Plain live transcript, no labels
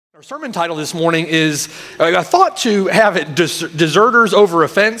Our sermon title this morning is, I thought to have it deserters over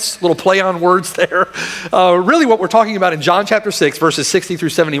offense, little play on words there. Really what we're talking about in John chapter 6, verses 60 through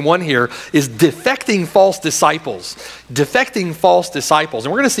 71 here is defecting false disciples. Defecting false disciples.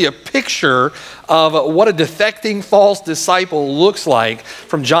 And we're going to see a picture of what a defecting false disciple looks like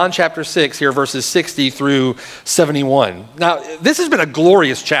from John chapter 6 here, verses 60 through 71. Now, this has been a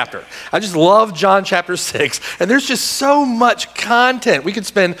glorious chapter. I just love John chapter 6, and there's just so much content. We could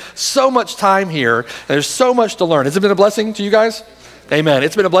spend so much time here, and there's so much to learn. Has it been a blessing to you guys? Amen.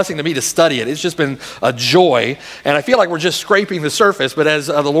 It's been a blessing to me to study it. It's just been a joy, and I feel like we're just scraping the surface, but as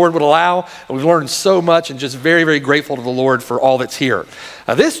the Lord would allow, we've learned so much and just very, very grateful to the Lord for all that's here.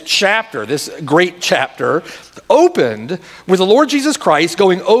 This chapter, this great chapter, opened with the Lord Jesus Christ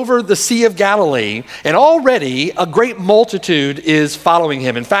going over the Sea of Galilee, and already a great multitude is following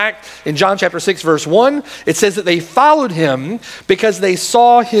him. In fact, in John chapter 6, verse 1, it says that they followed him because they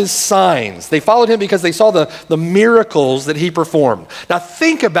saw his signs. They followed him because they saw the miracles that he performed. Now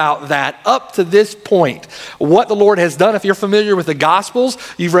think about that up to this point, what the Lord has done. If you're familiar with the Gospels,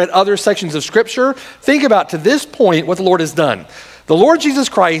 you've read other sections of Scripture, think about to this point what the Lord has done. The Lord Jesus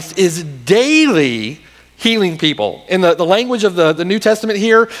Christ is daily healing people. In the language of the New Testament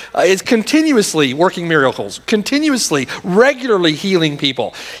here, is continuously working miracles, continuously, regularly healing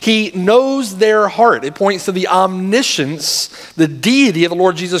people. He knows their heart. It points to the omniscience, the deity of the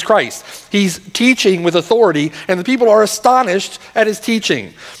Lord Jesus Christ. He's teaching with authority, and the people are astonished at his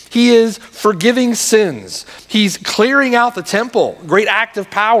teaching. He is forgiving sins. He's clearing out the temple, great act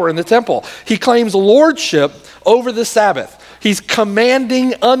of power in the temple. He claims lordship over the Sabbath. He's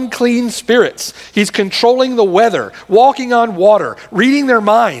commanding unclean spirits. He's controlling the weather, walking on water, reading their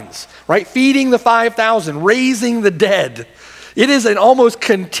minds, right? Feeding the 5,000, raising the dead. It is an almost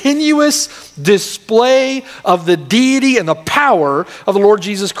continuous display of the deity and the power of the Lord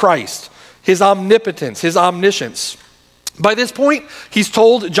Jesus Christ, his omnipotence, his omniscience. By this point, he's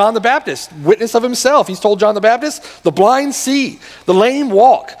told John the Baptist, witness of himself, he's told John the Baptist, the blind see, the lame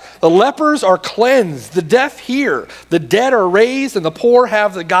walk, the lepers are cleansed, the deaf hear, the dead are raised, and the poor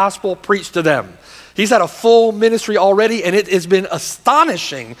have the gospel preached to them. He's had a full ministry already, and it has been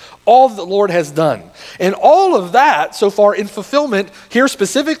astonishing all that the Lord has done. And all of that so far in fulfillment here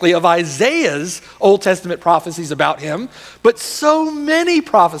specifically of Isaiah's Old Testament prophecies about him, but so many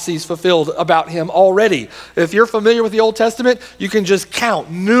prophecies fulfilled about him already. If you're familiar with the Old Testament, you can just count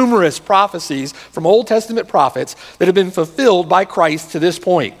numerous prophecies from Old Testament prophets that have been fulfilled by Christ to this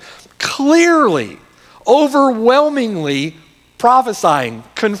point. Clearly, overwhelmingly prophesying,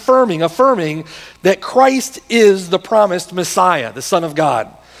 confirming, affirming that Christ is the promised Messiah, the Son of God,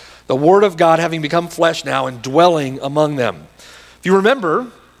 the Word of God having become flesh now and dwelling among them. If you remember,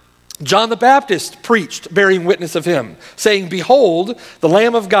 John the Baptist preached, bearing witness of him, saying, "Behold, the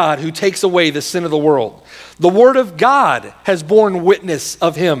Lamb of God who takes away the sin of the world." The Word of God has borne witness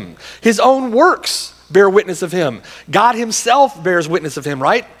of him. His own works bear witness of him. God himself bears witness of him,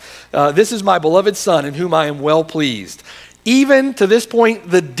 right? This is my beloved Son in whom I am well pleased. Even to this point,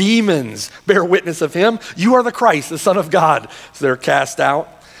 the demons bear witness of him. You are the Christ, the Son of God. So they're cast out.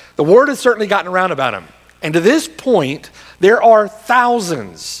 The word has certainly gotten around about him. And to this point, there are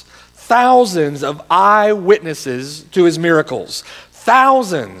thousands of eyewitnesses to his miracles.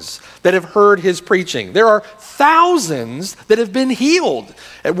 Thousands that have heard his preaching. There are thousands that have been healed.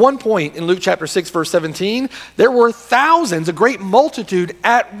 At one point in Luke chapter 6, verse 17, there were thousands, a great multitude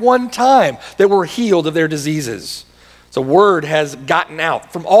at one time that were healed of their diseases. So word has gotten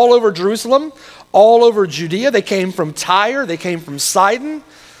out from all over Jerusalem, all over Judea. They came from Tyre, they came from Sidon.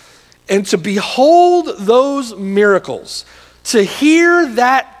 And to behold those miracles, to hear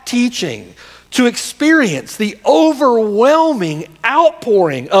that teaching, to experience the overwhelming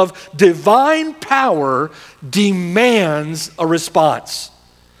outpouring of divine power demands a response.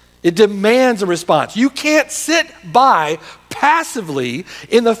 It demands a response. You can't sit by passively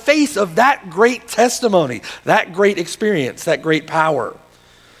in the face of that great testimony, that great experience, that great power.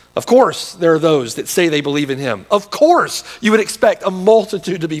 Of course, there are those that say they believe in him. Of course, you would expect a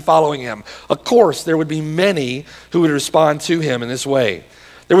multitude to be following him. Of course, there would be many who would respond to him in this way.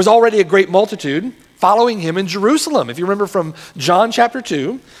 There was already a great multitude following him in Jerusalem. If you remember from John chapter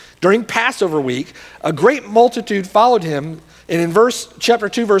 2, during Passover week, a great multitude followed him. And in chapter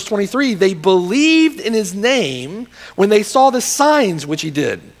 2, verse 23, they believed in his name when they saw the signs which he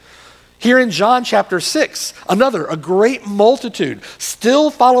did. Here in John chapter 6, a great multitude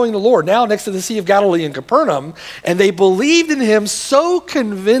still following the Lord, now next to the Sea of Galilee in Capernaum, and they believed in him so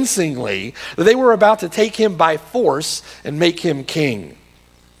convincingly that they were about to take him by force and make him king.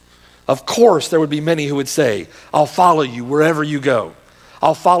 Of course, there would be many who would say, "I'll follow you wherever you go.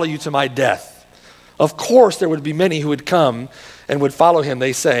 I'll follow you to my death. Of course, there would be many who would come and would follow him,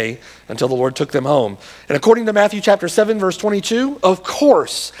 they say, until the Lord took them home. And according to Matthew chapter 7, verse 22, of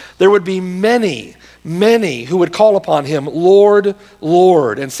course, there would be many who would call upon him, Lord,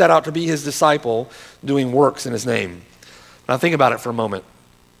 Lord, and set out to be his disciple, doing works in his name. Now think about it for a moment.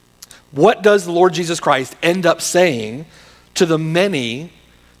 What does the Lord Jesus Christ end up saying to the many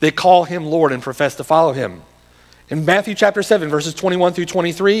that call him Lord and profess to follow him? In Matthew chapter 7, verses 21 through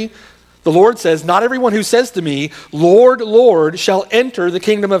 23, the Lord says, not everyone who says to me, Lord, Lord, shall enter the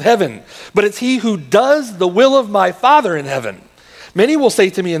kingdom of heaven, but it's he who does the will of my Father in heaven. Many will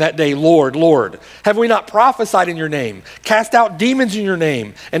say to me in that day, Lord, Lord, have we not prophesied in your name, cast out demons in your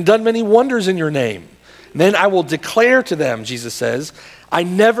name, and done many wonders in your name? And then I will declare to them, Jesus says, I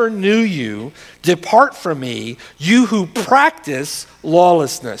never knew you. Depart from me, you who practice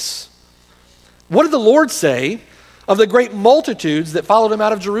lawlessness. What did the Lord say of the great multitudes that followed him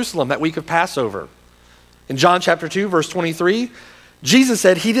out of Jerusalem that week of Passover? In John chapter 2, verse 23, Jesus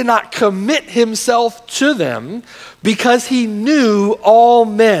said he did not commit himself to them because he knew all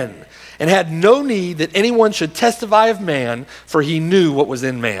men and had no need that anyone should testify of man, for he knew what was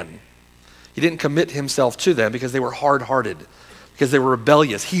in man. He didn't commit himself to them because they were hard-hearted, because they were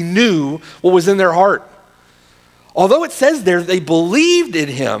rebellious. He knew what was in their heart. Although it says there they believed in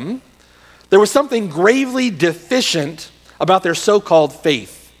him, there was something gravely deficient about their so-called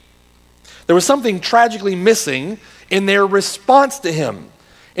faith. There was something tragically missing in their response to him,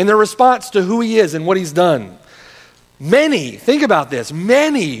 in their response to who he is and what he's done. Many, think about this,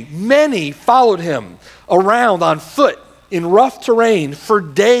 many followed him around on foot in rough terrain for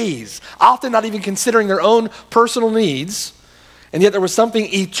days, often not even considering their own personal needs, and yet there was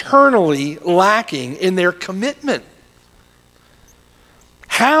something eternally lacking in their commitment.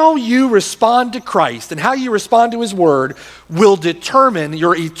 How you respond to Christ and how you respond to his word will determine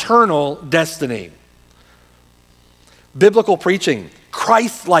your eternal destiny. Biblical preaching,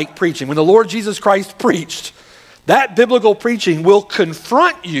 Christ-like preaching, when the Lord Jesus Christ preached, that biblical preaching will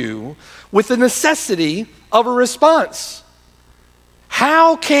confront you with the necessity of a response.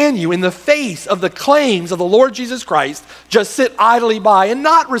 How can you, in the face of the claims of the Lord Jesus Christ, just sit idly by and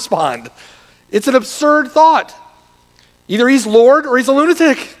not respond? It's an absurd thought. Either he's Lord or he's a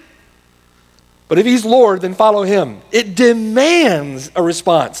lunatic. But if he's Lord, then follow him. It demands a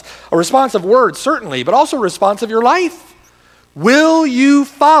response of words, certainly, but also a response of your life. Will you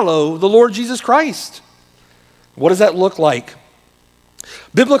follow the Lord Jesus Christ? What does that look like?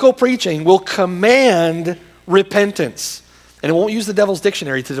 Biblical preaching will command repentance, and it won't use the devil's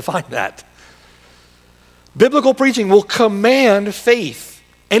dictionary to define that. Biblical preaching will command faith,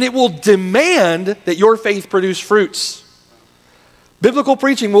 and it will demand that your faith produce fruits. Biblical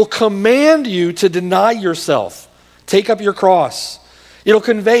preaching will command you to deny yourself, take up your cross. It'll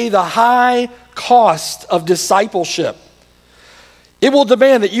convey the high cost of discipleship. It will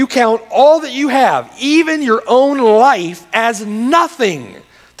demand that you count all that you have, even your own life, as nothing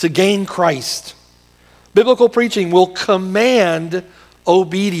to gain Christ. Biblical preaching will command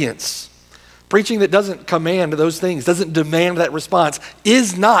obedience. Preaching that doesn't command those things, doesn't demand that response,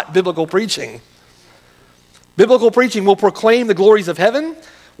 is not biblical preaching. Biblical preaching will proclaim the glories of heaven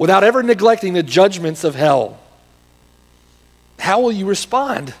without ever neglecting the judgments of hell. How will you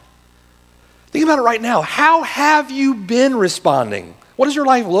respond? Think about it right now. How have you been responding? What does your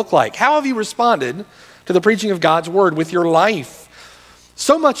life look like? How have you responded to the preaching of God's word with your life?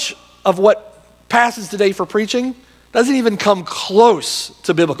 So much of what passes today for preaching doesn't even come close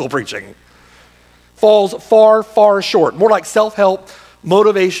to biblical preaching. Falls far, far short. More like self-help,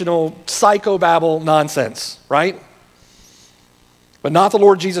 motivational, psychobabble nonsense, right? But not the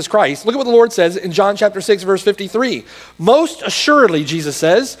Lord Jesus Christ. Look at what the Lord says in John chapter 6, verse 53. Most assuredly, Jesus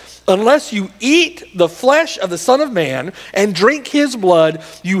says, unless you eat the flesh of the Son of Man and drink his blood,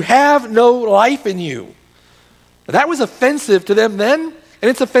 you have no life in you. Now, that was offensive to them then, and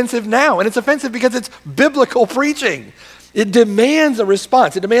it's offensive now. And it's offensive because it's biblical preaching. It demands a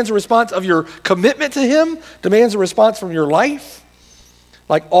response. It demands a response of your commitment to him, demands a response from your life.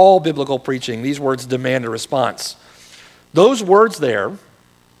 Like all biblical preaching, these words demand a response. Those words there,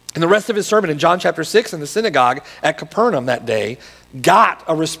 and the rest of his sermon in John chapter 6 in the synagogue at Capernaum that day, got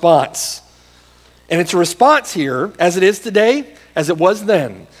a response. And it's a response here, as it is today, as it was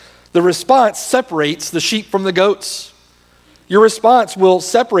then. The response separates the sheep from the goats. Your response will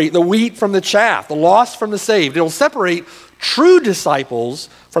separate the wheat from the chaff, the lost from the saved. It will separate true disciples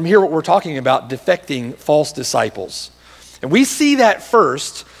from here what we're talking about, defecting false disciples. And we see that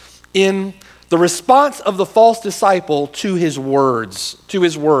first in the response of the false disciple to his words.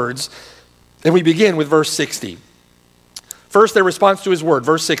 And we begin with verse 60. First, their response to his word,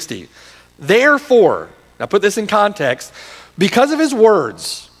 verse 60. Therefore, now put this in context, because of his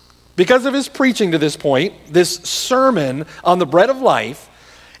words, because of his preaching to this point, this sermon on the bread of life,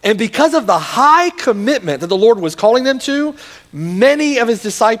 and because of the high commitment that the Lord was calling them to, many of his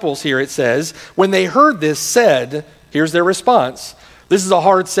disciples here, it says, when they heard this, said, here's their response, this is a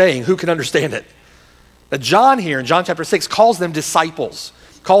hard saying, who can understand it? Now John here in John chapter 6 calls them disciples,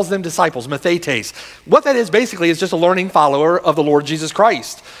 mathetes. What that is basically is just a learning follower of the Lord Jesus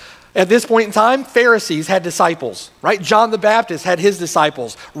Christ. At this point in time, Pharisees had disciples, right? John the Baptist had his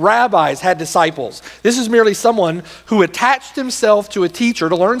disciples. Rabbis had disciples. This is merely someone who attached himself to a teacher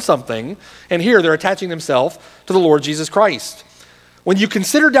to learn something, and here they're attaching themselves to the Lord Jesus Christ. When you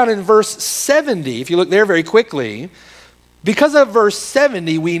consider down in verse 70, if you look there very quickly, because of verse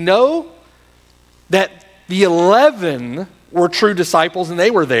 70, we know that the 11 were true disciples, and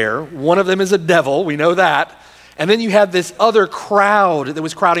they were there. One of them is a devil, we know that. And then you have this other crowd that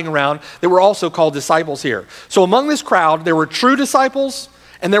was crowding around that were also called disciples here. So among this crowd, there were true disciples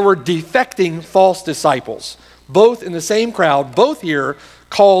and there were defecting false disciples, both in the same crowd, both here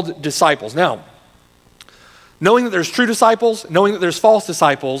called disciples. Now, knowing that there's true disciples, knowing that there's false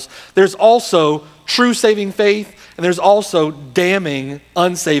disciples, there's also true saving faith, and there's also damning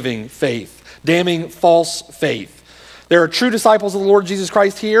unsaving faith, damning false faith. There are true disciples of the Lord Jesus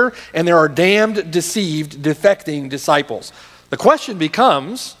Christ here, and there are damned, deceived, defecting disciples. The question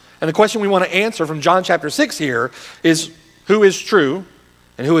becomes, and the question we want to answer from John chapter 6 here is, who is true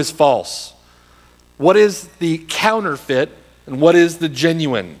and who is false? What is the counterfeit and what is the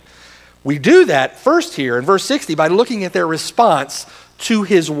genuine? We do that first here in verse 60 by looking at their response to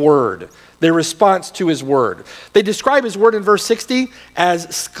his word. Their response to his word. They describe his word in verse 60 as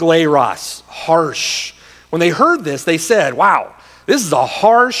skleros, harsh. When they heard this, they said, wow, this is a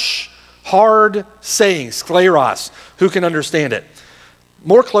harsh, hard saying, skleros. Who can understand it?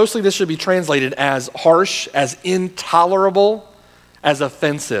 More closely, this should be translated as harsh, as intolerable, as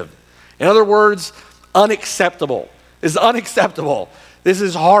offensive. In other words, unacceptable. This is unacceptable. This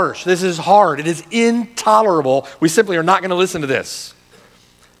is harsh. This is hard. It is intolerable. We simply are not going to listen to this.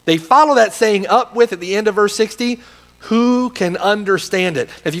 They follow that saying up with, at the end of verse 60, who can understand it?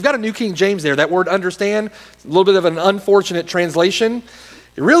 If you've got a New King James there, that word understand, a little bit of an unfortunate translation.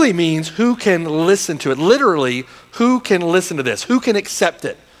 It really means who can listen to it. Literally, who can listen to this? Who can accept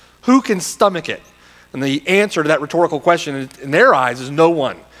it? Who can stomach it? And the answer to that rhetorical question in their eyes is no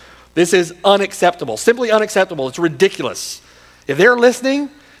one. This is unacceptable, simply unacceptable. It's ridiculous. If they're listening,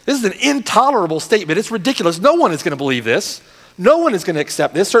 this is an intolerable statement. It's ridiculous. No one is going to believe this. No one is going to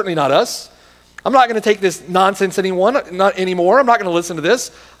accept this, certainly not us. I'm not going to take this nonsense not anymore. I'm not going to listen to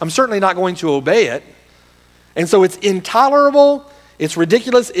this. I'm certainly not going to obey it. And so it's intolerable. It's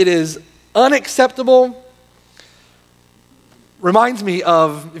ridiculous. It is unacceptable. Reminds me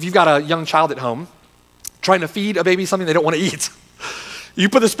of if you've got a young child at home trying to feed a baby something they don't want to eat. You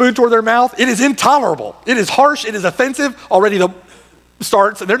put the spoon toward their mouth. It is intolerable. It is harsh. It is offensive. Already the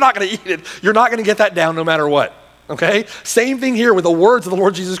starts, and they're not going to eat it. You're not going to get that down no matter what. Okay? Same thing here with the words of the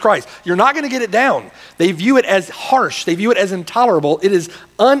Lord Jesus Christ. You're not going to get it down. They view it as harsh. They view it as intolerable. It is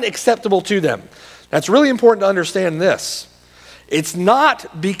unacceptable to them. That's really important to understand this. It's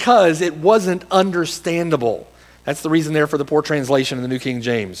not because it wasn't understandable. That's the reason there for the poor translation in the New King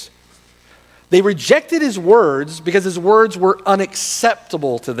James. They rejected his words because his words were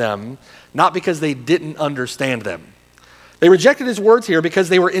unacceptable to them, not because they didn't understand them. They rejected his words here because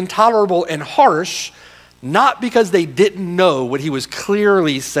they were intolerable and harsh, not because they didn't know what he was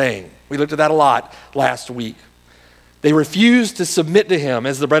clearly saying. We looked at that a lot last week. They refused to submit to him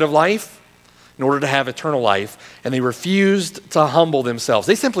as the bread of life in order to have eternal life, and they refused to humble themselves.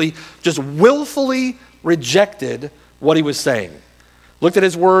 They simply just willfully rejected what he was saying. Looked at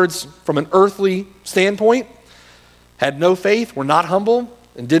his words from an earthly standpoint, had no faith, were not humble,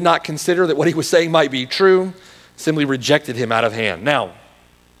 and did not consider that what he was saying might be true, simply rejected him out of hand. Now,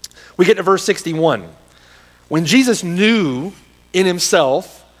 we get to verse 61. When Jesus knew in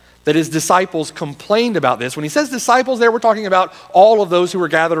himself that his disciples complained about this, when he says disciples there, we're talking about all of those who were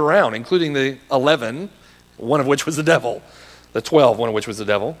gathered around, including the 11, one of which was the devil, the 12, one of which was the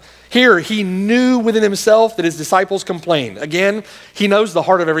devil. Here, he knew within himself that his disciples complained. Again, he knows the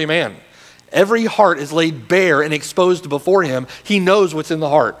heart of every man. Every heart is laid bare and exposed before him. He knows what's in the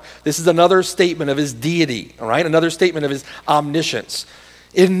heart. This is another statement of his deity, all right? Another statement of his omniscience.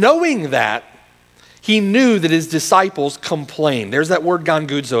 In knowing that, he knew that his disciples complained. There's that word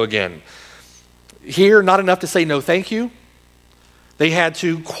gongudzo again. Here, not enough to say no thank you. They had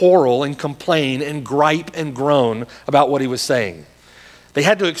to quarrel and complain and gripe and groan about what he was saying. They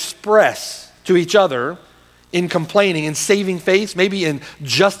had to express to each other in complaining, in saving face, maybe in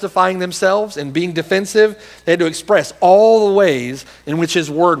justifying themselves and being defensive. They had to express all the ways in which his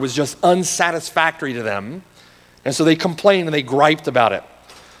word was just unsatisfactory to them. And so they complained and they griped about it.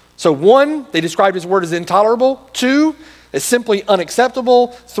 So 1, they described his word as intolerable. 2, it's simply unacceptable.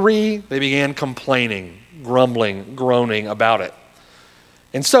 3, they began complaining, grumbling, groaning about it.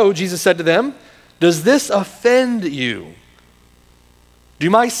 And so Jesus said to them, does this offend you? Do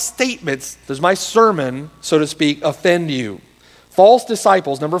my statements, does my sermon, so to speak, offend you? False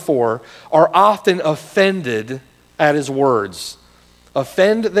disciples, number 4, are often offended at his words.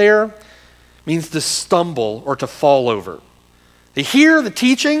 Offend there means to stumble or to fall over. They hear the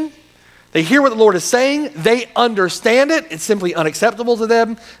teaching, they hear what the Lord is saying, they understand it, it's simply unacceptable to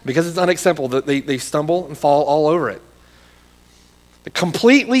them. Because it's unacceptable, they stumble and fall all over it. They're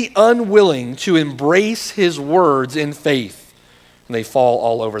completely unwilling to embrace his words in faith. And they fall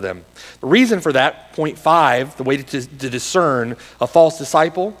all over them. The reason for that, point 5, the way to discern a false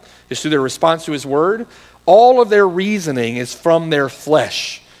disciple is through their response to his word. All of their reasoning is from their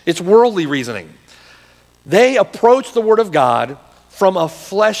flesh. It's worldly reasoning. They approach the word of God from a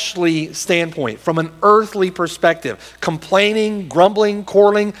fleshly standpoint, from an earthly perspective. Complaining, grumbling,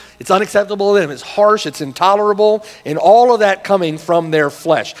 quarreling, it's unacceptable to them. It's harsh, it's intolerable, and all of that coming from their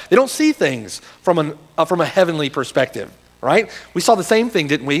flesh. They don't see things from a heavenly perspective. Right? We saw the same thing,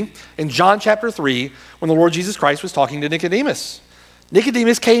 didn't we, in John chapter 3 when the Lord Jesus Christ was talking to Nicodemus.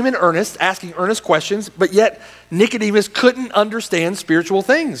 Nicodemus came in earnest, asking earnest questions, but yet Nicodemus couldn't understand spiritual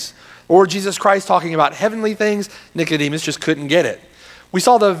things. Lord Jesus Christ talking about heavenly things, Nicodemus just couldn't get it. We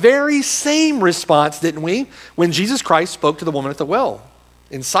saw the very same response, didn't we, when Jesus Christ spoke to the woman at the well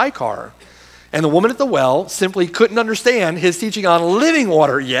in Sychar. And the woman at the well simply couldn't understand his teaching on living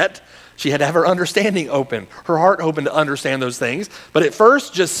water yet. She had to have her understanding open, her heart open to understand those things. But at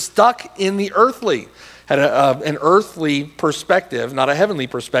first, just stuck in the earthly, had an earthly perspective, not a heavenly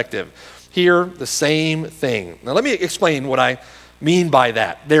perspective. Here, the same thing. Now, let me explain what I mean by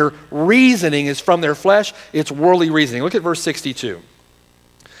that. Their reasoning is from their flesh. It's worldly reasoning. Look at verse 62.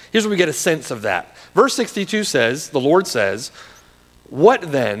 Here's where we get a sense of that. Verse 62 says, the Lord says,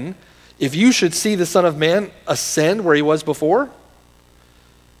 what then, if you should see the Son of Man ascend where he was before?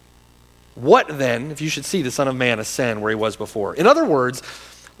 What then, if you should see the Son of Man ascend where he was before? In other words,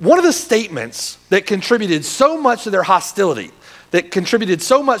 one of the statements that contributed so much to their hostility, that contributed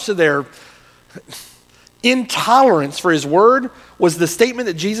so much to their intolerance for his word, was the statement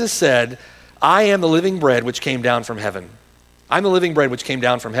that Jesus said, I am the living bread which came down from heaven. I'm the living bread which came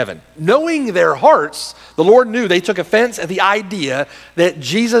down from heaven. Knowing their hearts, the Lord knew they took offense at the idea that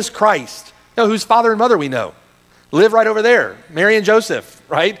Jesus Christ, whose father and mother we know, live right over there, Mary and Joseph,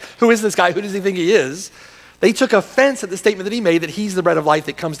 right? Who is this guy? Who does he think he is? They took offense at the statement that he made that he's the bread of life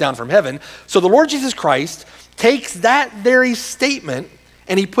that comes down from heaven. So the Lord Jesus Christ takes that very statement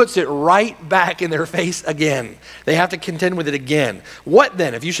and he puts it right back in their face again. They have to contend with it again. What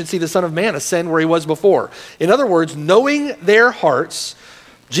then, if you should see the Son of Man ascend where he was before? In other words, knowing their hearts,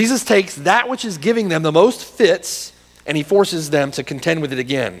 Jesus takes that which is giving them the most fits and he forces them to contend with it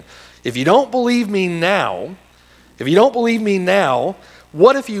again. If you don't believe me now,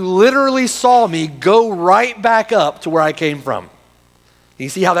 what if you literally saw me go right back up to where I came from? You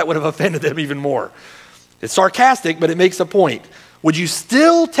see how that would have offended them even more. It's sarcastic, but it makes a point. Would you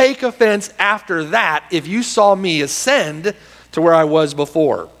still take offense after that if you saw me ascend to where I was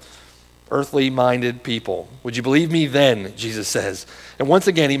before? Earthly-minded people. Would you believe me then, Jesus says. And once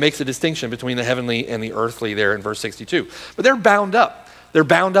again, he makes a distinction between the heavenly and the earthly there in verse 62. But they're bound up. They're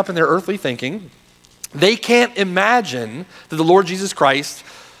bound up in their earthly thinking. They can't imagine that the Lord Jesus Christ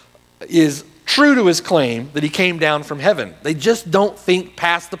is true to his claim that he came down from heaven. They just don't think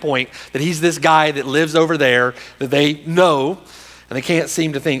past the point that he's this guy that lives over there that they know, and they can't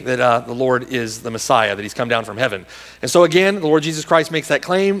seem to think that the Lord is the Messiah, that he's come down from heaven. And so again, the Lord Jesus Christ makes that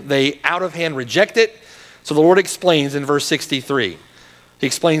claim. They out of hand reject it. So the Lord explains in verse 63. He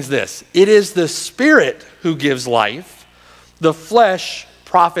explains this. It is the Spirit who gives life. The flesh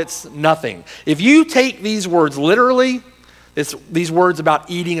profits nothing. If you take these words literally, these words about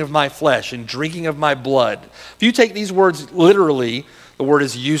eating of my flesh and drinking of my blood, if you take these words literally, the word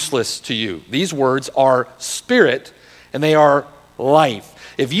is useless to you. These words are spirit and they are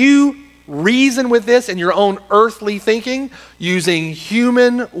life. If you reason with this in your own earthly thinking, using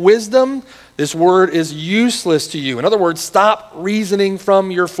human wisdom, this word is useless to you. In other words, stop reasoning from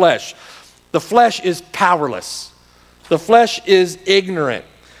your flesh. The flesh is powerless. The flesh is ignorant.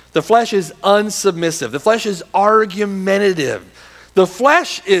 The flesh is unsubmissive. The flesh is argumentative. The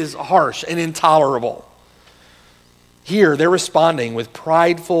flesh is harsh and intolerable. Here, they're responding with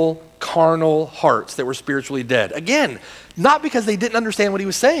prideful carnal hearts that were spiritually dead. Again, not because they didn't understand what he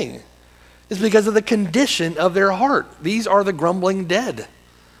was saying. It's because of the condition of their heart. These are the grumbling dead.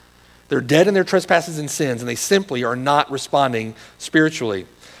 They're dead in their trespasses and sins, and they simply are not responding spiritually.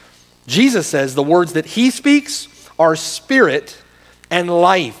 Jesus says the words that he speaks are spirit and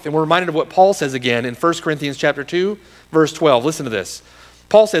life. And we're reminded of what Paul says again in 1 Corinthians chapter 2, verse 12. Listen to this.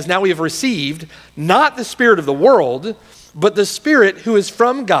 Paul says, now we have received not the spirit of the world, but the Spirit who is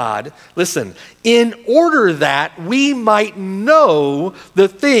from God, listen, in order that we might know the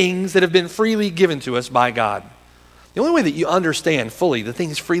things that have been freely given to us by God. The only way that you understand fully the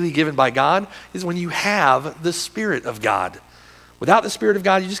things freely given by God is when you have the Spirit of God. Without the Spirit of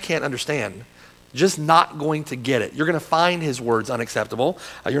God, you just can't understand. Just not going to get it. You're going to find his words unacceptable.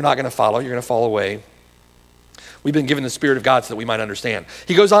 You're not going to follow. You're going to fall away. We've been given the Spirit of God so that we might understand.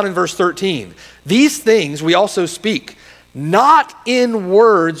 He goes on in verse 13. These things we also speak, not in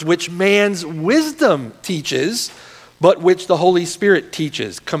words which man's wisdom teaches, but which the Holy Spirit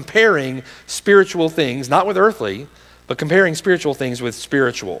teaches, comparing spiritual things, not with earthly, but comparing spiritual things with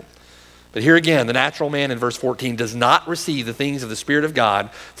spiritual. But here again, the natural man in verse 14 does not receive the things of the Spirit of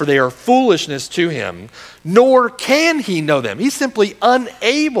God, for they are foolishness to him, nor can he know them. He's simply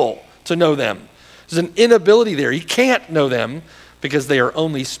unable to know them. There's an inability there. He can't know them because they are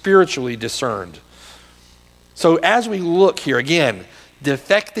only spiritually discerned. So as we look here, again,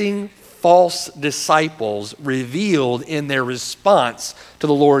 defecting false disciples revealed in their response to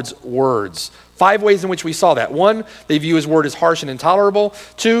the Lord's words. 5 ways in which we saw that. 1, they view his word as harsh and intolerable.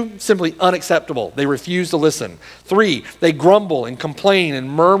 2, simply unacceptable. They refuse to listen. 3, they grumble and complain and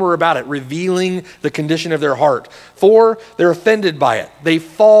murmur about it, revealing the condition of their heart. 4, they're offended by it. They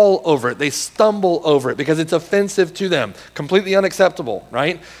fall over it. They stumble over it because it's offensive to them. Completely unacceptable,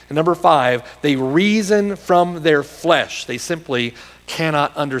 right? And number 5, they reason from their flesh. They simply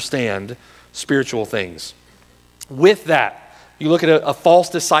cannot understand spiritual things. With that, you look at a false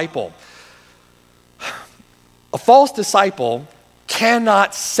disciple. A false disciple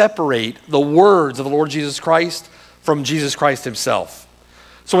cannot separate the words of the Lord Jesus Christ from Jesus Christ himself.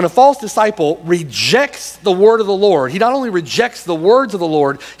 So when a false disciple rejects the word of the Lord, he not only rejects the words of the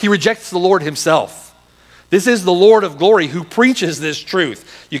Lord, he rejects the Lord himself. This is the Lord of glory who preaches this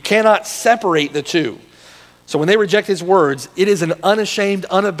truth. You cannot separate the two. So when they reject his words, it is an unashamed,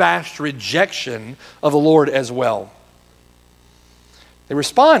 unabashed rejection of the Lord as well. They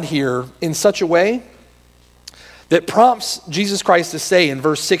respond here in such a way that prompts Jesus Christ to say in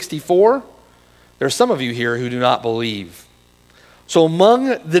verse 64, there are some of you here who do not believe. So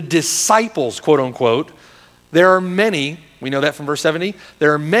among the disciples, quote unquote, there are many, we know that from verse 70,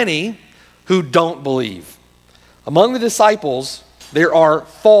 there are many who don't believe. Among the disciples, there are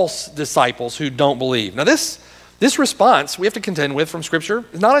false disciples who don't believe. Now this response we have to contend with from Scripture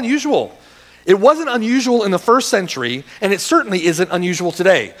is not unusual. It wasn't unusual in the first century, and it certainly isn't unusual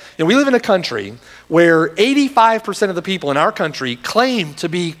today. We live in a country where 85% of the people in our country claim to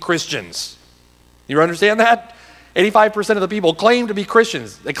be Christians. You understand that? 85% of the people claim to be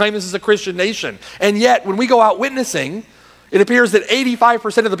Christians. They claim this is a Christian nation. And yet, when we go out witnessing, it appears that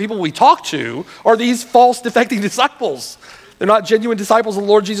 85% of the people we talk to are these false, defecting disciples. They're not genuine disciples of the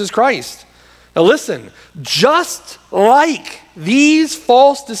Lord Jesus Christ. Now listen, just like these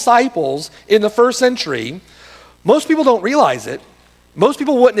false disciples in the first century, most people don't realize it. Most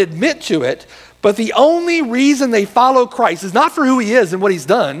people wouldn't admit to it, but the only reason they follow Christ is not for who he is and what he's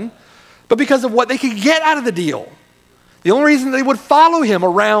done, but because of what they could get out of the deal. The only reason they would follow him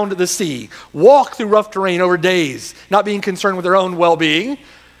around the sea, walk through rough terrain over days, not being concerned with their own well-being,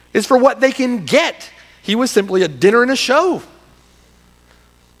 is for what they can get. He was simply a dinner and a show.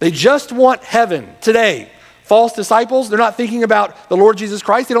 They just want heaven today. False disciples, they're not thinking about the Lord Jesus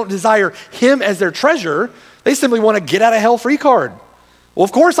Christ. They don't desire him as their treasure. They simply want a get out of hell free card. Well,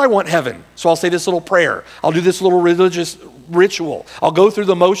 of course I want heaven. So I'll say this little prayer. I'll do this little religious ritual. I'll go through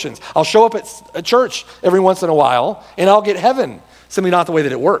the motions. I'll show up at a church every once in a while and I'll get heaven. Simply not the way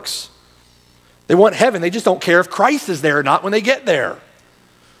that it works. They want heaven. They just don't care if Christ is there or not when they get there.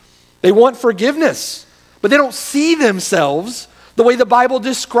 They want forgiveness, but they don't see themselves the way the Bible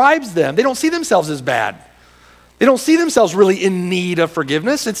describes them. They don't see themselves as bad. They don't see themselves really in need of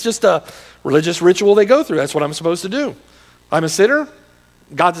forgiveness. It's just a religious ritual they go through. That's what I'm supposed to do. I'm a sinner.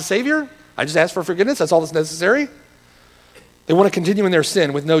 God's a savior. I just ask for forgiveness. That's all that's necessary. They want to continue in their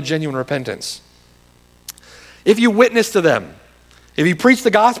sin with no genuine repentance. If you witness to them, if you preach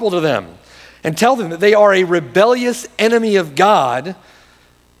the gospel to them and tell them that they are a rebellious enemy of God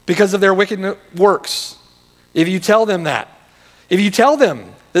because of their wicked works, if you tell them that, if you tell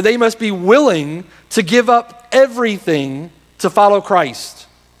them that they must be willing to give up everything to follow Christ,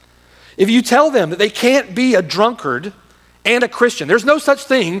 If you tell them that they can't be a drunkard and a Christian, there's no such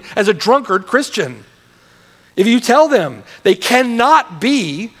thing as a drunkard Christian. If you tell them they cannot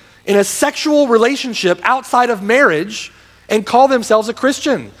be in a sexual relationship outside of marriage and call themselves a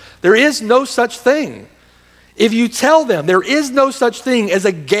Christian, there is no such thing. If you tell them there is no such thing as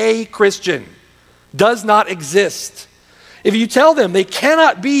a gay Christian, does not exist. If you tell them they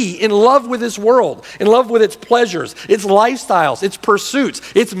cannot be in love with this world, in love with its pleasures, its lifestyles, its pursuits,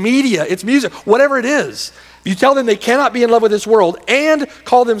 its media, its music, whatever it is, if you tell them they cannot be in love with this world and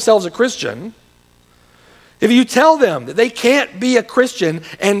call themselves a Christian, if you tell them that they can't be a Christian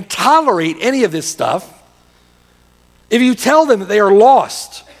and tolerate any of this stuff, if you tell them that they are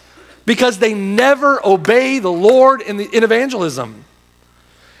lost because they never obey the Lord in evangelism,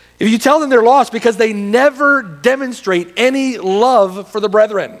 if you tell them they're lost because they never demonstrate any love for the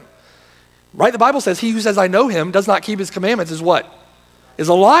brethren, right? The Bible says, he who says, I know him, does not keep his commandments is what? Is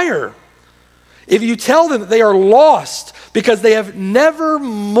a liar. If you tell them that they are lost because they have never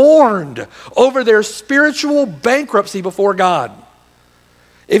mourned over their spiritual bankruptcy before God,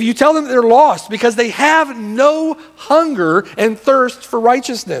 if you tell them that they're lost because they have no hunger and thirst for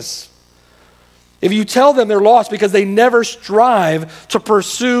righteousness, if you tell them they're lost because they never strive to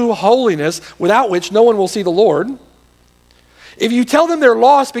pursue holiness, without which no one will see the Lord, if you tell them they're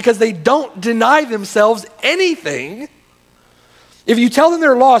lost because they don't deny themselves anything, if you tell them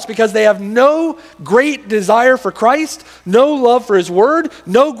they're lost because they have no great desire for Christ, no love for his word,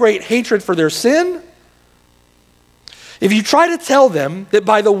 no great hatred for their sin, if you try to tell them that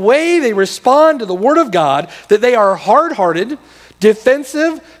by the way they respond to the word of God, that they are hard-hearted,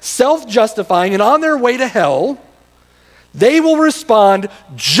 defensive, self-justifying, and on their way to hell, they will respond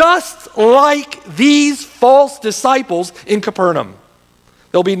just like these false disciples in Capernaum.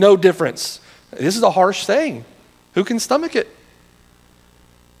 There'll be no difference. This is a harsh saying. Who can stomach it?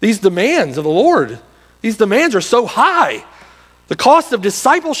 These demands of the Lord, these demands are so high. The cost of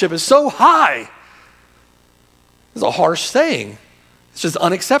discipleship is so high. This is a harsh saying. It's just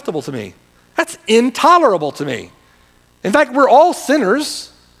unacceptable to me. That's intolerable to me. In fact, we're all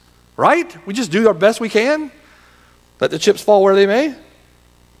sinners, right? We just do our best we can. Let the chips fall where they may.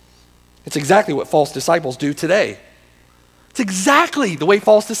 It's exactly what false disciples do today. It's exactly the way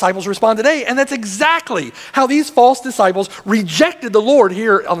false disciples respond today. And that's exactly how these false disciples rejected the Lord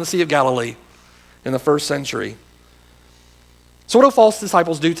here on the Sea of Galilee in the first century. So what do false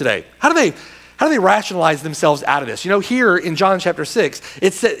disciples do today? How do they rationalize themselves out of this? You know, here in John chapter 6,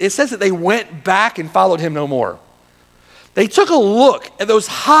 it says that they went back and followed him no more. They took a look at those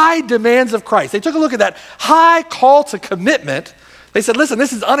high demands of Christ. They took a look at that high call to commitment. They said, listen,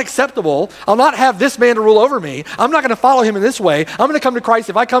 this is unacceptable. I'll not have this man to rule over me. I'm not going to follow him in this way. I'm going to come to Christ.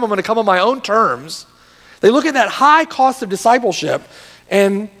 If I come, I'm going to come on my own terms. They look at that high cost of discipleship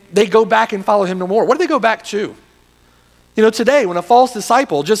and they go back and follow him no more. What do they go back to? You know, today when a false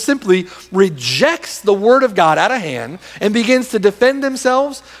disciple just simply rejects the word of God out of hand and begins to defend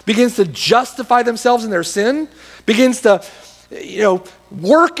themselves, begins to justify themselves in their sin, begins to,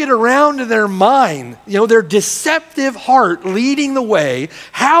 work it around in their mind, their deceptive heart leading the way.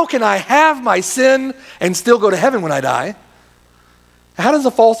 How can I have my sin and still go to heaven when I die? How does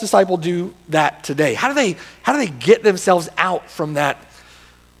a false disciple do that today? How do they get themselves out from that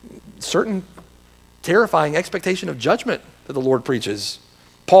certain terrifying expectation of judgment that the Lord preaches?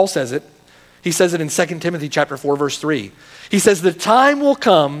 Paul says it. He says it in 2 Timothy chapter 4, verse 3. He says, the time will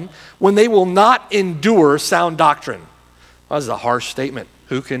come when they will not endure sound doctrine. Well, this is a harsh statement.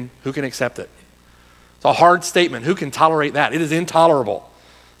 Who can accept it? It's a hard statement. Who can tolerate that? It is intolerable.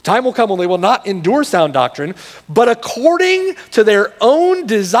 Time will come when they will not endure sound doctrine, but according to their own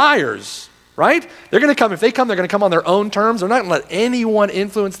desires, right? They're going to come. If they come, they're going to come on their own terms. They're not going to let anyone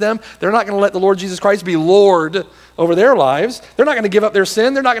influence them. They're not going to let the Lord Jesus Christ be Lord over their lives. They're not going to give up their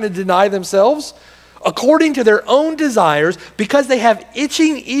sin. They're not going to deny themselves. According to their own desires, because they have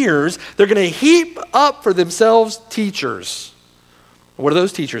itching ears, they're going to heap up for themselves teachers. What are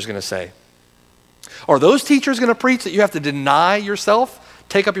those teachers going to say? Are those teachers going to preach that you have to deny yourself,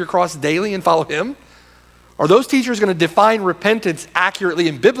 take up your cross daily and follow him? Are those teachers going to define repentance accurately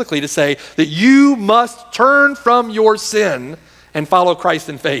and biblically to say that you must turn from your sin and follow Christ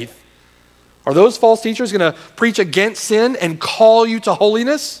in faith? Are those false teachers going to preach against sin and call you to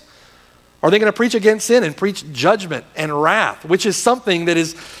holiness? Are they going to preach against sin and preach judgment and wrath, which is something that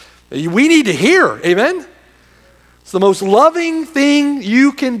we need to hear, amen? So the most loving thing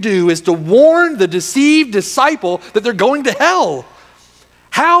you can do is to warn the deceived disciple that they're going to hell.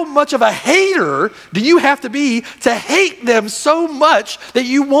 How much of a hater do you have to be to hate them so much that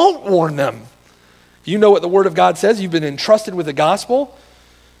you won't warn them? You know what the Word of God says. You've been entrusted with the gospel.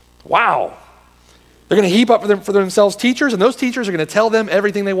 Wow. They're going to heap up for themselves teachers, and those teachers are going to tell them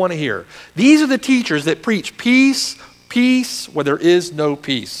everything they want to hear. These are the teachers that preach peace, peace where there is no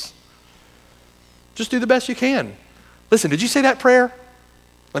peace. Just do the best you can. Listen, did you say that prayer?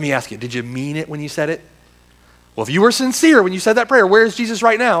 Let me ask you, did you mean it when you said it? Well, if you were sincere when you said that prayer, where is Jesus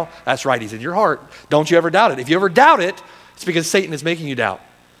right now? That's right, he's in your heart. Don't you ever doubt it. If you ever doubt it, it's because Satan is making you doubt.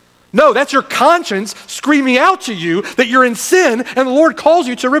 No, that's your conscience screaming out to you that you're in sin and the Lord calls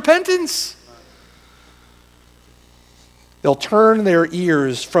you to repentance. They'll turn their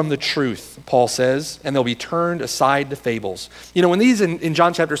ears from the truth, Paul says, and they'll be turned aside to fables. You know, when these in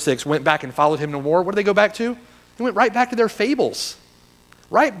John chapter 6 went back and followed him no more, what did they go back to? They went right back to their fables.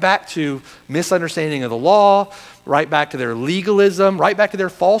 Right back to misunderstanding of the law, right back to their legalism, right back to their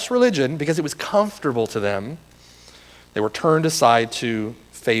false religion because it was comfortable to them. They were turned aside to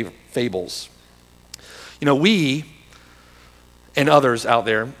fables. You know, we and others out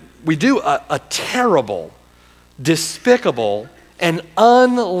there, we do a terrible, despicable, and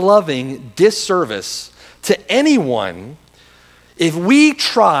unloving disservice to anyone if we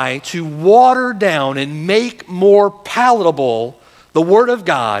try to water down and make more palatable the Word of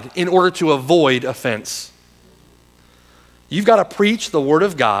God in order to avoid offense. You've got to preach the Word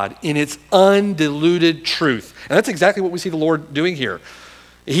of God in its undiluted truth. And that's exactly what we see the Lord doing here.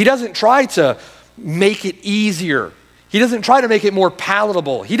 He doesn't try to make it easier. He doesn't try to make it more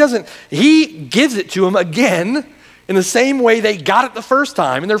palatable. He gives it to them again in the same way they got it the first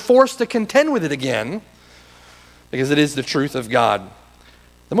time, and they're forced to contend with it again because it is the truth of God.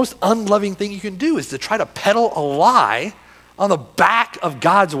 The most unloving thing you can do is to try to peddle a lie on the back of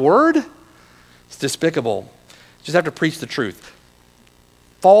God's word. It's despicable. You just have to preach the truth.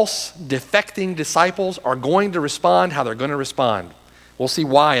 False, defecting disciples are going to respond how they're going to respond. We'll see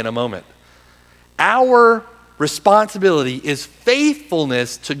why in a moment. Our responsibility is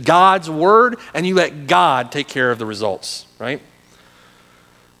faithfulness to God's word, and you let God take care of the results, right?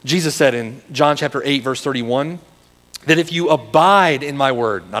 Jesus said in John chapter 8, verse 31, that if you abide in my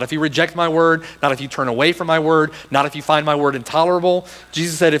word, not if you reject my word, not if you turn away from my word, not if you find my word intolerable.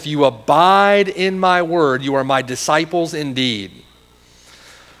 Jesus said, if you abide in my word, you are my disciples indeed.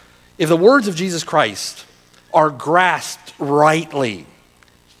 If the words of Jesus Christ are grasped rightly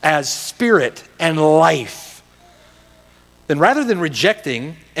as spirit and life, then rather than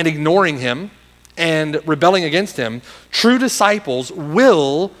rejecting and ignoring him and rebelling against him, true disciples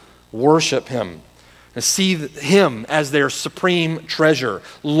will worship him and see him as their supreme treasure,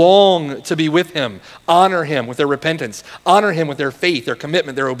 long to be with him, honor him with their repentance, honor him with their faith, their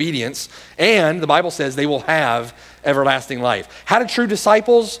commitment, their obedience, and the Bible says they will have everlasting life. How do true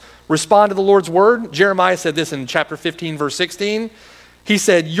disciples respond to the Lord's word? Jeremiah said this in chapter 15, verse 16. He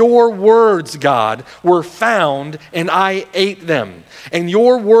said, your words, God, were found and I ate them. And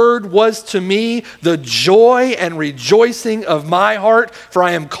your word was to me the joy and rejoicing of my heart, for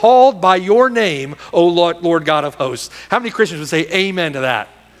I am called by your name, O Lord God of hosts. How many Christians would say amen to that?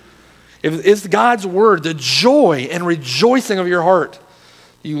 If it's God's word, the joy and rejoicing of your heart,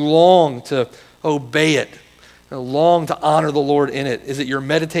 you long to obey it, you long to honor the Lord in it. Is it your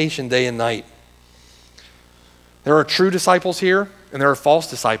meditation day and night? There are true disciples here, and there are false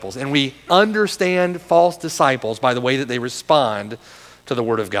disciples. And we understand false disciples by the way that they respond to the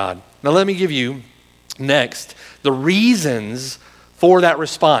Word of God. Now let me give you next the reasons for that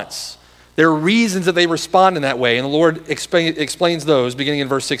response. There are reasons that they respond in that way, and the Lord explains those beginning in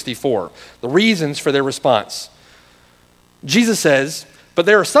verse 64. The reasons for their response. Jesus says, but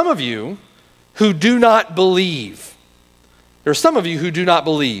there are some of you who do not believe. There are some of you who do not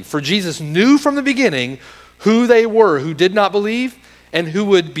believe. For Jesus knew from the beginning who they were who did not believe and who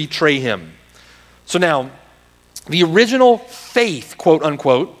would betray him. So now, the original faith, quote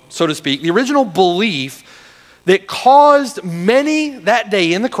unquote, so to speak, the original belief that caused many that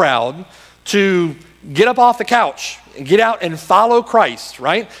day in the crowd to get up off the couch and get out and follow Christ,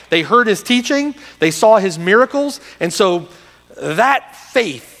 right? They heard his teaching, they saw his miracles, and so that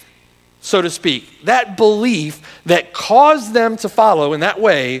faith, so to speak, that belief that caused them to follow in that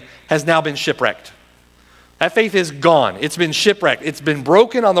way has now been shipwrecked. That faith is gone. It's been shipwrecked. It's been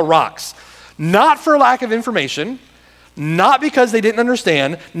broken on the rocks. Not for lack of information, not because they didn't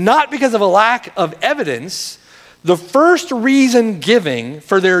understand, not because of a lack of evidence. The first reason giving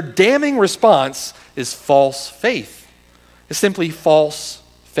for their damning response is false faith. It's simply false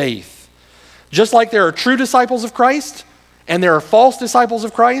faith. Just like there are true disciples of Christ and there are false disciples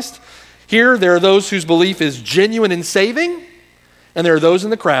of Christ, here there are those whose belief is genuine and saving, and there are those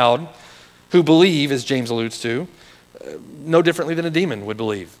in the crowd who believe, as James alludes to, no differently than a demon would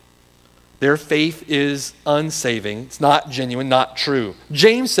believe. their faith is unsaving. It's not genuine, not true.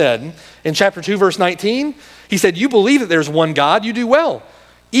 James said in chapter 2, verse 19, he said, you believe that there's one God, you do well.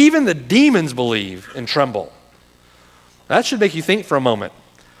 Even the demons believe and tremble. That should make you think for a moment.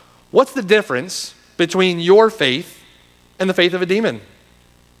 What's the difference between your faith and the faith of a demon?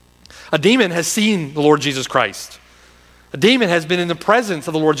 A demon has seen the Lord Jesus Christ. A demon has been in the presence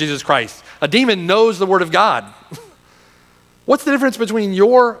of the Lord Jesus Christ. A demon knows the Word of God. What's the difference between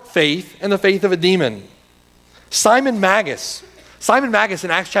your faith and the faith of a demon? Simon Magus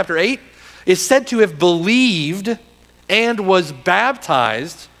in Acts chapter 8 is said to have believed and was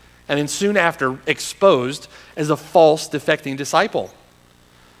baptized and then soon after exposed as a false defecting disciple.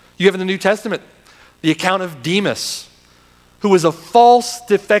 You have in the New Testament the account of Demas, who was a false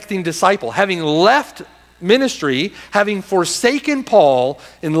defecting disciple, having left ministry, having forsaken Paul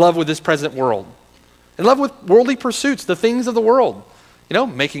in love with this present world, in love with worldly pursuits, the things of the world,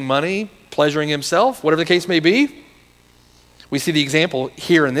 making money, pleasuring himself, whatever the case may be. We see the example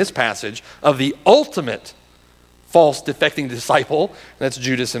here in this passage of the ultimate false defecting disciple, and that's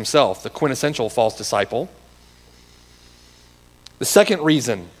Judas himself, the quintessential false disciple. The second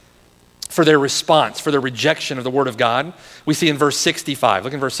reason for their response, for their rejection of the Word of God, we see in verse 65.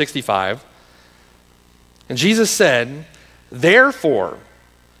 Look in verse 65. And Jesus said, Therefore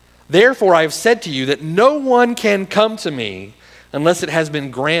I have said to you that no one can come to me unless it has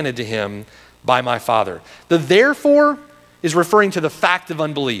been granted to him by my Father. The therefore is referring to the fact of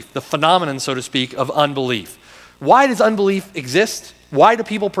unbelief, the phenomenon, so to speak, of unbelief. Why does unbelief exist? Why do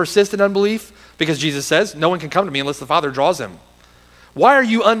people persist in unbelief? Because Jesus says, no one can come to me unless the Father draws him. Why are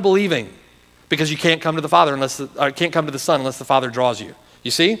you unbelieving? Because you can't come to the Father can't come to the Son unless the Father draws you.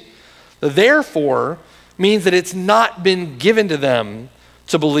 You see? The therefore means that it's not been given to them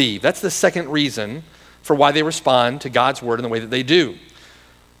to believe. That's the second reason for why they respond to God's word in the way that they do.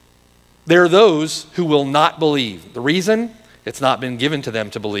 There are those who will not believe. The reason? It's not been given to them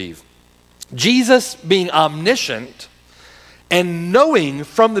to believe. Jesus, being omniscient and knowing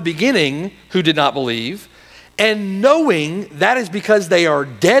from the beginning who did not believe, and knowing that is because they are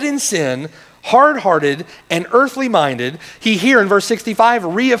dead in sin, hard-hearted, and earthly minded, he here in verse 65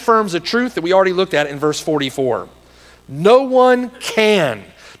 reaffirms a truth that we already looked at in verse 44. No one can.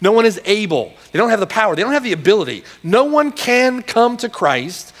 No one is able. They don't have the power. They don't have the ability. No one can come to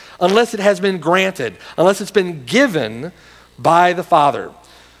Christ unless it has been granted, unless it's been given by the Father.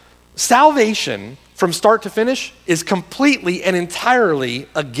 Salvation, from start to finish, is completely and entirely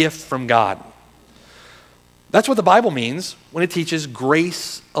a gift from God. That's what the Bible means when it teaches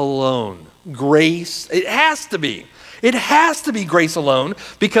grace alone. Grace, it has to be. It has to be grace alone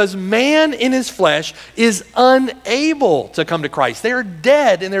because man in his flesh is unable to come to Christ. They are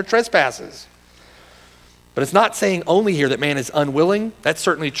dead in their trespasses. But it's not saying only here that man is unwilling. That's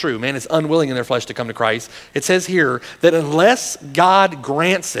certainly true. Man is unwilling in their flesh to come to Christ. It says here that unless God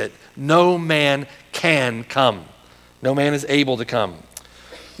grants it, no man can come. No man is able to come.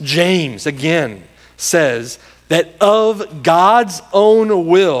 James, again, says that of God's own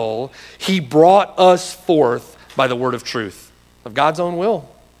will, he brought us forth by the word of truth. Of God's own will.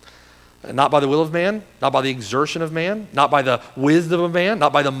 Not by the will of man, not by the exertion of man, not by the wisdom of man,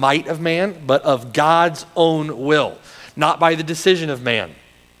 not by the might of man, but of God's own will. Not by the decision of man,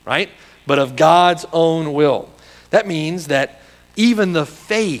 right? But of God's own will. That means that even the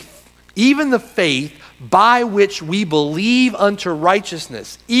faith by which we believe unto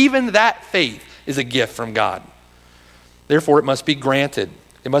righteousness, even that faith is a gift from God. Therefore, it must be granted.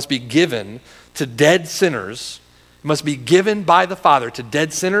 It must be given to dead sinners. It must be given by the Father to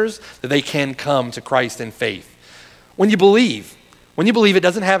dead sinners that they can come to Christ in faith. When you believe, it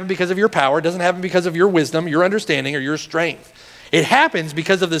doesn't happen because of your power. It doesn't happen because of your wisdom, your understanding, or your strength. It happens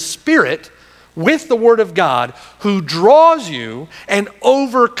because of the Spirit with the Word of God who draws you and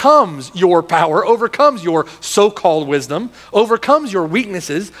overcomes your power, overcomes your so-called wisdom, overcomes your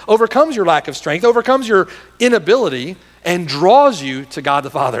weaknesses, overcomes your lack of strength, overcomes your inability, and draws you to God the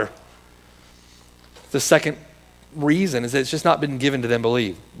Father. The second reason is that it's just not been given to them to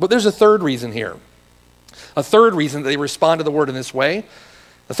believe. But there's a third reason here. A third reason that they respond to the word in this way.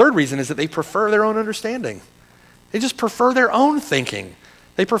 The third reason is that they prefer their own understanding. They just prefer their own thinking.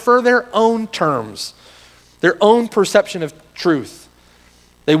 They prefer their own terms, their own perception of truth.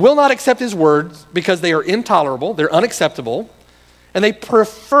 They will not accept his words because they are intolerable, they're unacceptable, and they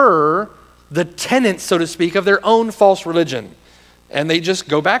prefer the tenets, so to speak, of their own false religion. And they just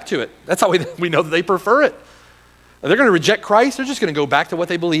go back to it. That's how we know that they prefer it. They're going to reject Christ. They're just going to go back to what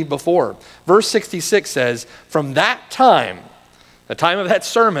they believed before. Verse 66 says, from that time, the time of that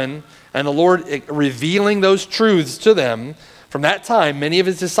sermon, and the Lord revealing those truths to them, From that time, many of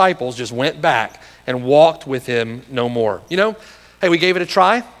his disciples just went back and walked with him no more. You know, hey, we gave it a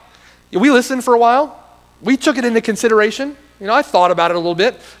try. We listened for a while. We took it into consideration. You know, I thought about it a little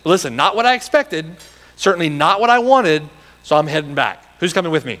bit. But listen, not what I expected, certainly not what I wanted, so I'm heading back. Who's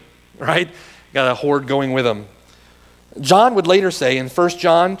coming with me, right? Got a horde going with them. John would later say in 1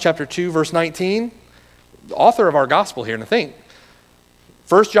 John chapter 2, verse 19, the author of our gospel here, and I think,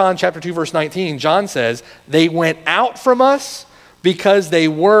 1 John chapter 2, verse 19, John says, they went out from us because they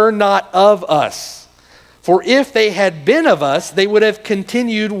were not of us. For if they had been of us, they would have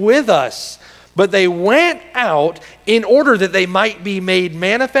continued with us. But they went out in order that they might be made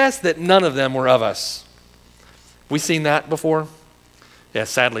manifest that none of them were of us. We seen that before? Yeah,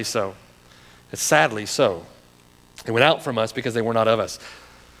 sadly so. It's sadly so. They went out from us because they were not of us.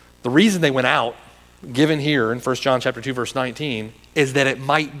 The reason they went out, given here in 1 John chapter 2, verse 19, is that it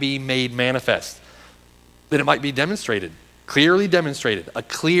might be made manifest, that it might be demonstrated, clearly demonstrated, a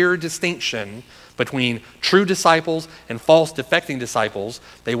clear distinction between true disciples and false defecting disciples.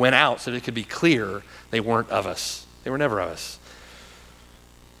 They went out so that it could be clear they weren't of us. They were never of us.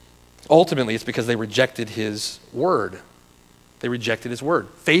 Ultimately, it's because they rejected his word. They rejected his word.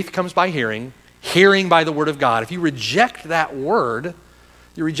 Faith comes by hearing, hearing by the word of God. If you reject that word,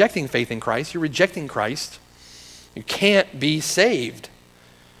 you're rejecting faith in Christ. You're rejecting Christ. You can't be saved.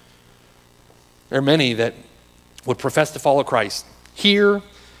 There are many that would profess to follow Christ. Here,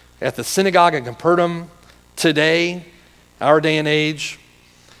 at the synagogue in Capernaum, today, our day and age,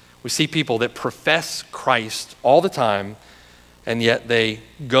 we see people that profess Christ all the time, and yet they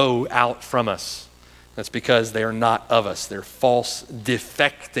go out from us. That's because they are not of us. They're false,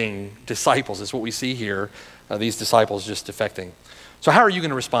 defecting disciples. That's what we see here, these disciples just defecting. So how are you going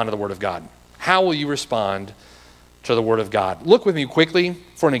to respond to the Word of God? How will you respond to the Word of God? Look with me quickly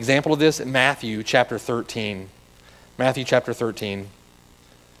for an example of this in Matthew chapter 13. Matthew chapter 13.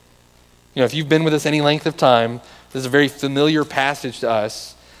 You know, if you've been with us any length of time, this is a very familiar passage to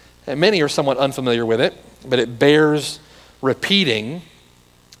us. And many are somewhat unfamiliar with it, but it bears repeating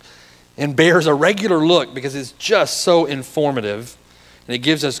and bears a regular look because it's just so informative, and it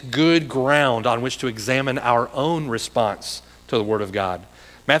gives us good ground on which to examine our own response to the Word of God.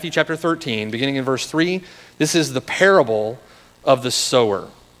 Matthew chapter 13, beginning in verse 3, this is the parable of the sower.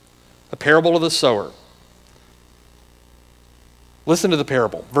 The parable of the sower. Listen to the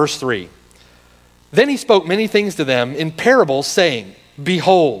parable. Verse 3. Then he spoke many things to them in parables, saying,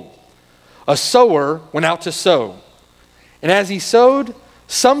 Behold, a sower went out to sow. And as he sowed,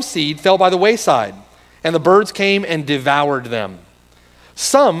 some seed fell by the wayside, and the birds came and devoured them.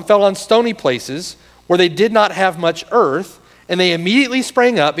 Some fell on stony places where they did not have much earth, and they immediately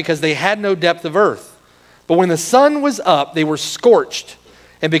sprang up because they had no depth of earth. But when the sun was up, they were scorched,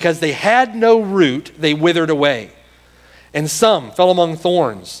 and because they had no root, they withered away. And some fell among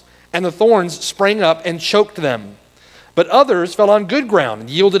thorns, and the thorns sprang up and choked them. But others fell on good ground and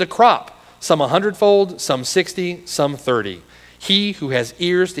yielded a crop, some 100-fold, some 60, some 30. He who has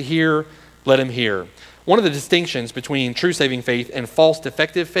ears to hear, let him hear. One of the distinctions between true saving faith and false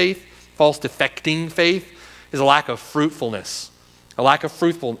defecting faith, is a lack of fruitfulness. A lack of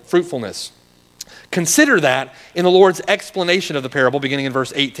fruitfulness. Consider that in the Lord's explanation of the parable beginning in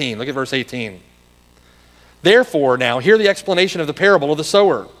verse 18. Look at verse 18. Therefore, now, hear the explanation of the parable of the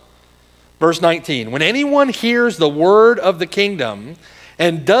sower. Verse 19, when anyone hears the word of the kingdom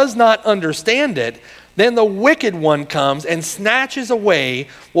and does not understand it, then the wicked one comes and snatches away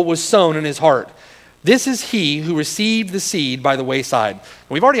what was sown in his heart. This is he who received the seed by the wayside. And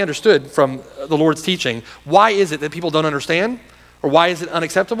we've already understood from the Lord's teaching, why is it that people don't understand? Or why is it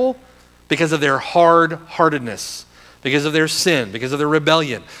unacceptable? Because of their hard-heartedness, because of their sin, because of their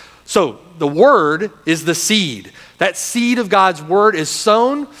rebellion. So the word is the seed. That seed of God's word is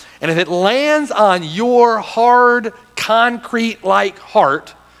sown, and if it lands on your hard, concrete-like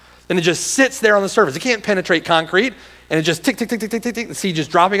heart, then it just sits there on the surface. It can't penetrate concrete, and it just tick, tick, tick, tick, tick, tick, tick. The seed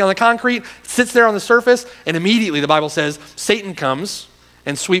just dropping on the concrete, sits there on the surface, and immediately the Bible says Satan comes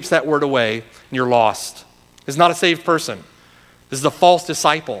and sweeps that word away, and you're lost. It's not a saved person. This is a false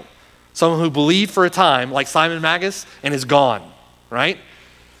disciple. Someone who believed for a time, like Simon Magus, and is gone, right?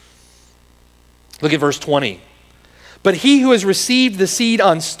 Look at verse 20. But he who has received the seed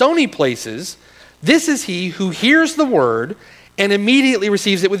on stony places, this is he who hears the word and immediately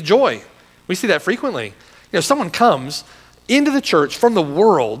receives it with joy. We see that frequently. You know, someone comes into the church from the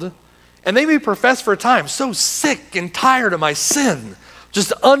world, and they may profess for a time, so sick and tired of my sin,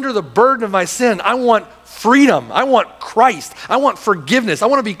 just under the burden of my sin. I want freedom. I want Christ. I want forgiveness. I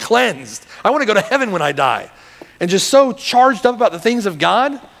want to be cleansed. I want to go to heaven when I die. And just so charged up about the things of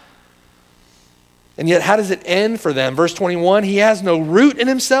God. And yet, how does it end for them? Verse 21, he has no root in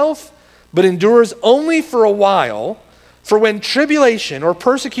himself, but endures only for a while. For when tribulation or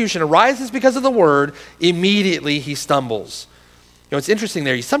persecution arises because of the word, immediately he stumbles. You know, it's interesting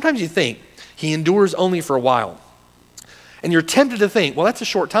there. Sometimes you think he endures only for a while. And you're tempted to think, well, that's a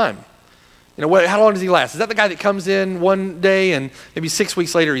short time. You know, how long does he last? Is that the guy that comes in one day and maybe 6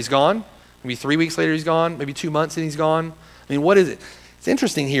 weeks later he's gone? Maybe 3 weeks later he's gone? Maybe 2 months and he's gone? I mean, what is it? It's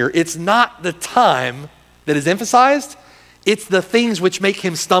interesting here. It's not the time that is emphasized. It's the things which make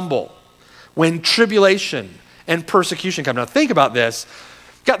him stumble. When tribulation and persecution come. Now think about this.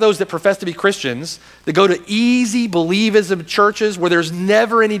 You've got those that profess to be Christians that go to easy believism churches where there's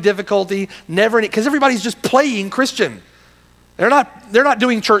never any difficulty, because everybody's just playing Christian. They're not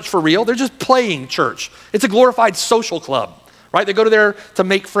doing church for real. They're just playing church. It's a glorified social club, right? They go to there to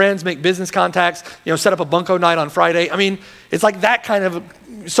make friends, make business contacts, set up a bunco night on Friday. I mean, it's like that kind of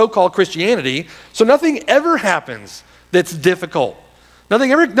so-called Christianity. So nothing ever happens that's difficult.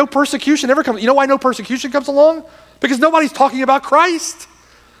 No persecution ever comes. You know why no persecution comes along? Because nobody's talking about Christ.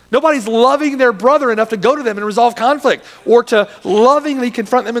 Nobody's loving their brother enough to go to them and resolve conflict or to lovingly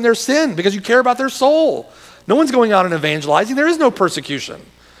confront them in their sin because you care about their soul. No one's going out and evangelizing. There is no persecution.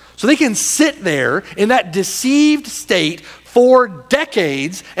 So they can sit there in that deceived state for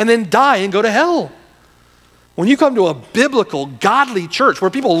decades and then die and go to hell. When you come to a biblical, godly church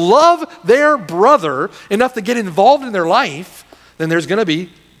where people love their brother enough to get involved in their life, then there's going to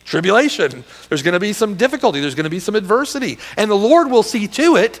be tribulation. There's going to be some difficulty. There's going to be some adversity. And the Lord will see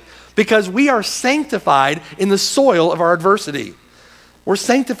to it because we are sanctified in the soil of our adversity. We're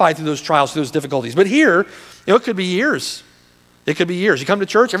sanctified through those trials, through those difficulties. But here, it could be years. It could be years. You come to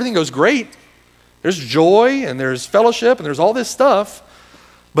church, everything goes great. There's joy and there's fellowship and there's all this stuff.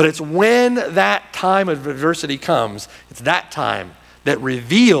 But it's when that time of adversity comes, it's that time that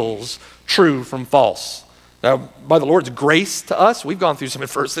reveals true from false. Now, by the Lord's grace to us, we've gone through some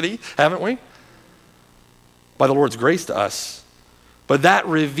adversity, haven't we? By the Lord's grace to us. But that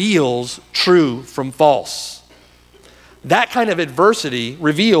reveals true from false. That kind of adversity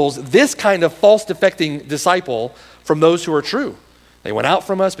reveals this kind of false defecting disciple from those who are true. They went out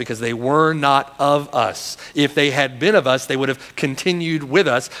from us because they were not of us. If they had been of us, they would have continued with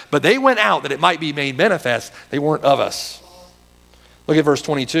us. But they went out that it might be made manifest. They weren't of us. Look at verse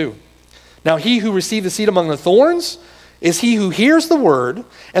 22. Now he who received the seed among the thorns is he who hears the word,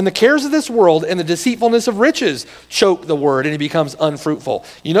 and the cares of this world and the deceitfulness of riches choke the word, and he becomes unfruitful.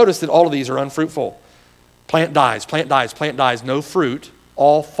 You notice that all of these are unfruitful. Plant dies, plant dies, plant dies, no fruit,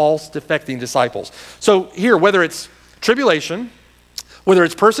 all false defecting disciples. So here, whether it's tribulation, whether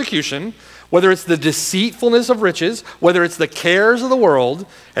it's persecution, whether it's the deceitfulness of riches, whether it's the cares of the world,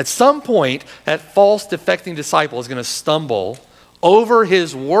 at some point, that false defecting disciple is going to stumble over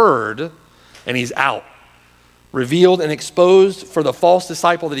his word, and he's out. Revealed and exposed for the false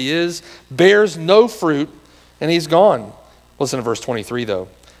disciple that he is, bears no fruit, and he's gone. Listen to verse 23, though.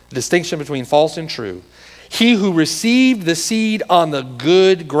 The distinction between false and true. He who received the seed on the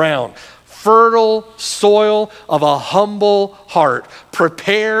good ground, fertile soil of a humble heart,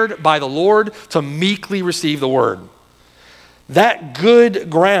 prepared by the Lord to meekly receive the word. That good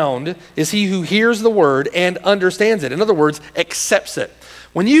ground is he who hears the word and understands it. In other words, accepts it.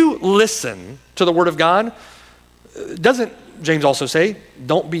 When you listen to the word of God, doesn't James also say,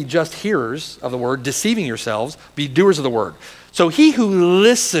 don't be just hearers of the word, deceiving yourselves, be doers of the word. So he who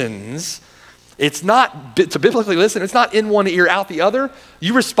listens, it's not, to biblically listen, it's not in one ear, out the other.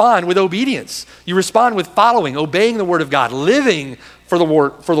 You respond with obedience. You respond with following, obeying the word of God, living for the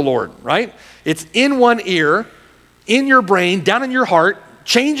Lord, right? It's in one ear, in your brain, down in your heart,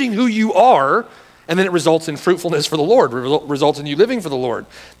 changing who you are, and then it results in fruitfulness for the Lord, results in you living for the Lord.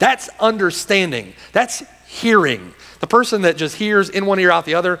 That's understanding. That's hearing. The person that just hears in one ear, out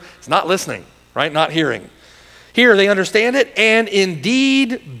the other is not listening, right? Not hearing. Here they understand it and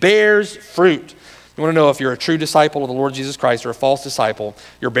indeed bears fruit. You want to know if you're a true disciple of the Lord Jesus Christ or a false disciple,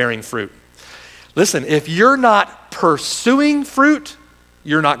 you're bearing fruit. Listen, if you're not pursuing fruit,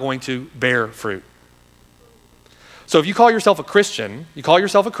 you're not going to bear fruit. So if you call yourself a Christian,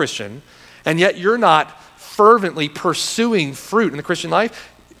 and yet you're not fervently pursuing fruit in the Christian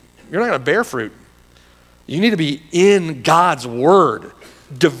life, you're not going to bear fruit. You need to be in God's word,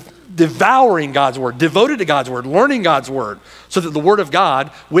 devouring God's word, devoted to God's word, learning God's word, so that the word of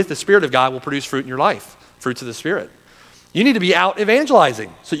God with the Spirit of God will produce fruit in your life, fruits of the Spirit. You need to be out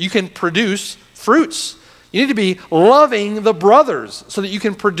evangelizing so that you can produce fruits. You need to be loving the brothers so that you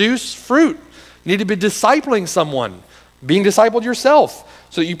can produce fruit. You need to be discipling someone, being discipled yourself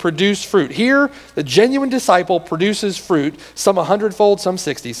so that you produce fruit. Here, the genuine disciple produces fruit, some 100-fold, some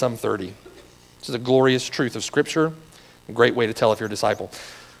 60, some 30. This is a glorious truth of Scripture, a great way to tell if you're a disciple.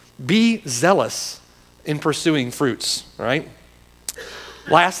 Be zealous in pursuing fruits, all right?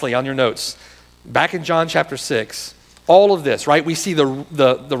 Lastly, on your notes, back in John chapter 6, all of this, right? We see the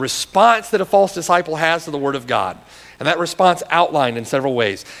response that a false disciple has to the Word of God. And that response outlined in several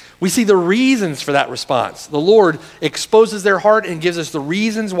ways. We see the reasons for that response. The Lord exposes their heart and gives us the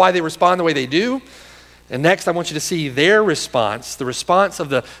reasons why they respond the way they do. And next, I want you to see their response, the response of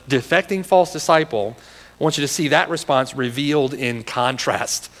the defecting false disciple. I want you to see that response revealed in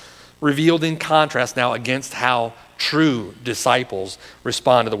contrast. Revealed in contrast now against how true disciples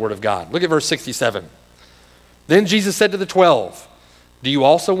respond to the Word of God. Look at verse 67. Then Jesus said to the 12, "Do you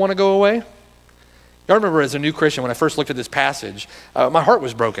also want to go away?" I remember as a new Christian, when I first looked at this passage, my heart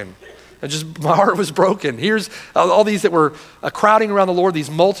was broken. My heart was broken. Here's all these that were crowding around the Lord, these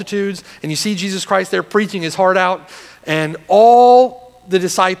multitudes, and you see Jesus Christ there preaching his heart out, and all the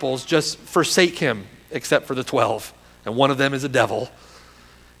disciples just forsake him except for the 12, and one of them is a devil.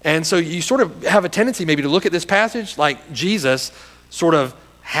 And so you sort of have a tendency maybe to look at this passage like Jesus sort of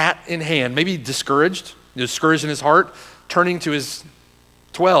hat in hand, maybe discouraged in his heart, turning to his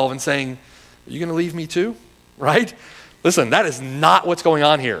 12 and saying, "Are you going to leave me too?" Right? Listen, that is not what's going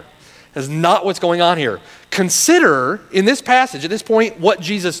on here. That is not what's going on here. Consider in this passage, at this point, what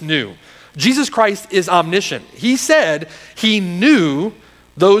Jesus knew. Jesus Christ is omniscient. He said he knew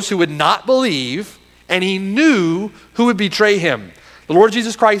those who would not believe, and he knew who would betray him. The Lord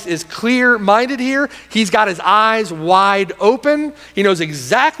Jesus Christ is clear-minded here. He's got his eyes wide open. He knows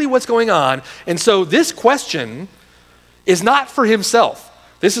exactly what's going on. And so this question is not for himself.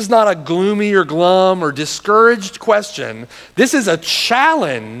 This is not a gloomy or glum or discouraged question. This is a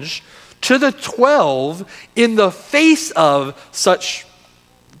challenge to the 12 in the face of such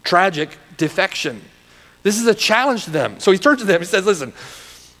tragic defection. This is a challenge to them. So he turns to them and says, listen,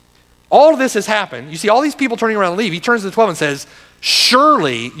 all of this has happened. You see all these people turning around and leave. He turns to the 12 and says,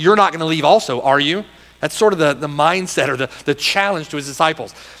 surely you're not going to leave also, are you? That's sort of the mindset or the challenge to his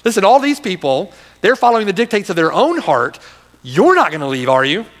disciples. Listen, all these people, they're following the dictates of their own heart. You're not going to leave, are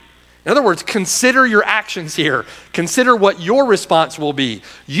you? In other words, consider your actions here. Consider what your response will be.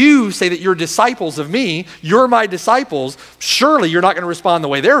 You say that you're disciples of me. You're my disciples. Surely you're not going to respond the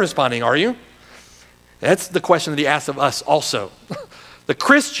way they're responding, are you? That's the question that he asks of us also. The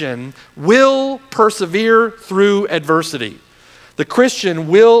Christian will persevere through adversity. The Christian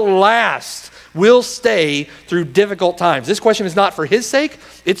will last, will stay through difficult times. This question is not for his sake.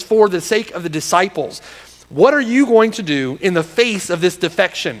 It's for the sake of the disciples. What are you going to do in the face of this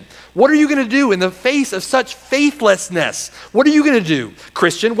defection? What are you going to do in the face of such faithlessness? What are you going to do,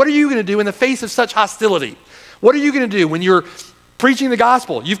 Christian? What are you going to do in the face of such hostility? What are you going to do when you're preaching the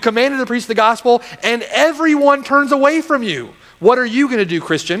gospel? You've commanded to preach the gospel and everyone turns away from you. What are you going to do,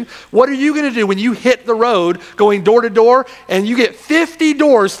 Christian? What are you going to do when you hit the road going door to door and you get 50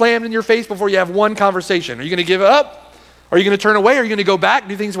 doors slammed in your face before you have one conversation? Are you going to give up? Are you going to turn away? Are you going to go back,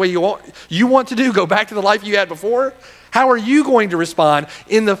 do things the way you want to do, go back to the life you had before? How are you going to respond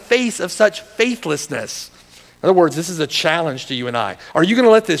in the face of such faithlessness? In other words, this is a challenge to you and I. Are you going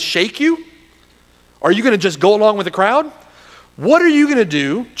to let this shake you? Are you going to just go along with the crowd? What are you going to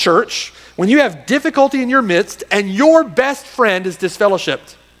do, church, when you have difficulty in your midst and your best friend is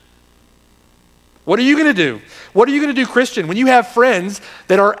disfellowshipped? What are you going to do? What are you going to do, Christian, when you have friends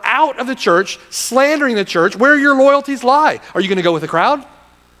that are out of the church, slandering the church, where your loyalties lie? Are you going to go with the crowd?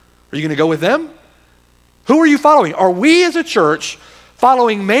 Are you going to go with them? Who are you following? Are we as a church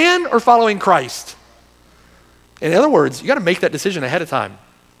following man or following Christ? In other words, you got to make that decision ahead of time.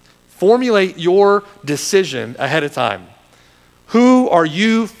 Formulate your decision ahead of time. Who are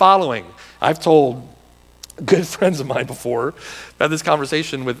you following? I've told good friends of mine before, I've had this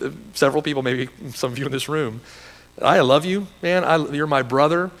conversation with several people, maybe some of you in this room. I love you, man. You're my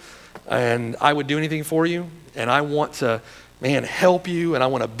brother, and I would do anything for you, and I want to, man, help you, and I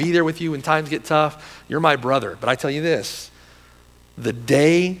want to be there with you when times get tough. You're my brother. But I tell you this, the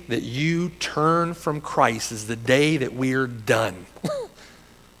day that you turn from Christ is the day that we're done.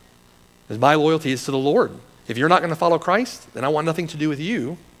 Because my loyalty is to the Lord. If you're not going to follow Christ, then I want nothing to do with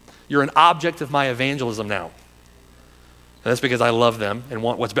you. You're an object of my evangelism now. And that's because I love them and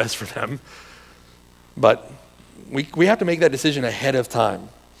want what's best for them. But we have to make that decision ahead of time.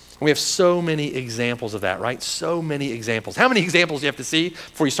 We have so many examples of that, right? So many examples. How many examples do you have to see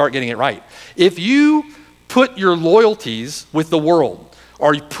before you start getting it right? If you put your loyalties with the world,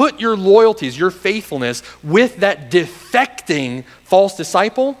 or you put your loyalties, your faithfulness with that defecting false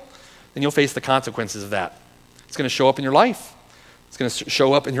disciple, then you'll face the consequences of that. It's going to show up in your life. It's going to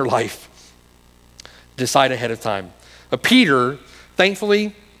show up in your life. Decide ahead of time. Peter,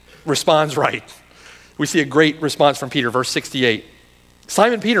 thankfully, responds right. We see a great response from Peter, verse 68.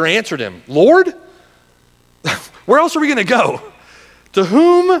 Simon Peter answered him, Lord, where else are we going to go? To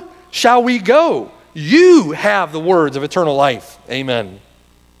whom shall we go? You have the words of eternal life. Amen.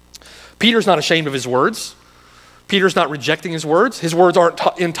 Peter's not ashamed of his words. Peter's not rejecting his words. His words aren't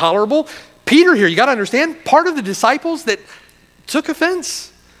intolerable. Peter here, you got to understand, part of the disciples that took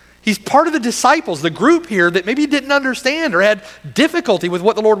offense. He's part of the disciples, the group here that maybe didn't understand or had difficulty with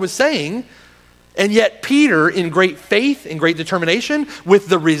what the Lord was saying. And yet Peter, in great faith, in great determination, with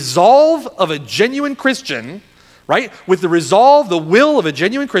the resolve of a genuine Christian, right? With the resolve, the will of a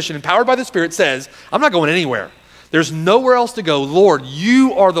genuine Christian, empowered by the Spirit, says, I'm not going anywhere. There's nowhere else to go. Lord,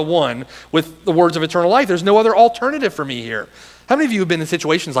 you are the one with the words of eternal life. There's no other alternative for me here. How many of you have been in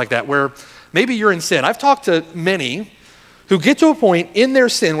situations like that where maybe you're in sin? I've talked to many who get to a point in their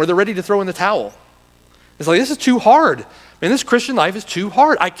sin where they're ready to throw in the towel. It's like, this is too hard. Man, this Christian life is too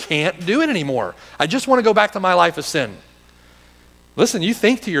hard. I can't do it anymore. I just want to go back to my life of sin. Listen, you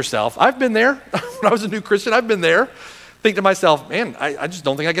think to yourself, I've been there. When I was a new Christian, I've been there. Think to myself, man, I just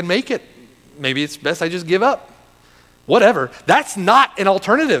don't think I can make it. Maybe it's best I just give up. Whatever. That's not an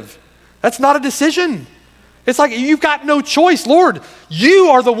alternative. That's not a decision. It's like you've got no choice. Lord, you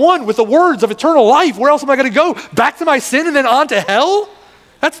are the one with the words of eternal life. Where else am I going to go? Back to my sin and then on to hell?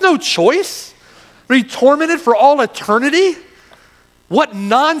 That's no choice. Be tormented for all eternity? What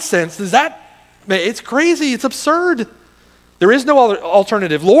nonsense is that? It's crazy. It's absurd. There is no other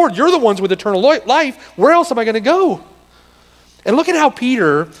alternative. Lord, you're the ones with eternal life. Where else am I going to go? And look at how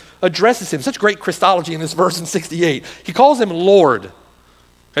Peter addresses him. Such great Christology in this verse in 68. He calls him Lord.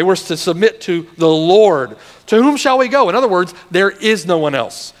 Okay, we're to submit to the Lord. To whom shall we go? In other words, there is no one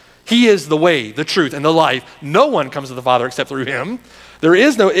else. He is the way, the truth, and the life. No one comes to the Father except through him. There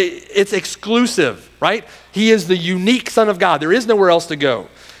is no, it's exclusive, right? He is the unique Son of God. There is nowhere else to go.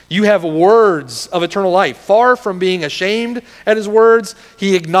 You have words of eternal life. Far from being ashamed at his words,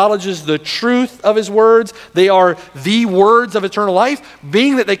 he acknowledges the truth of his words. They are the words of eternal life.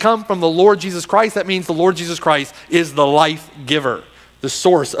 Being that they come from the Lord Jesus Christ, that means the Lord Jesus Christ is the life giver, the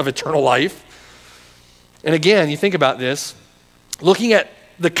source of eternal life. And again, you think about this, looking at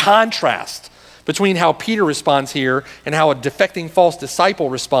the contrast between how Peter responds here and how a defecting false disciple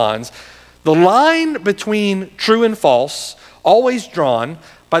responds, the line between true and false, always drawn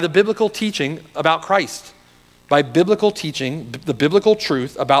by the biblical teaching about Christ, by biblical teaching, the biblical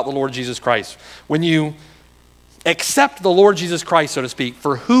truth about the Lord Jesus Christ. When you accept the Lord Jesus Christ, so to speak,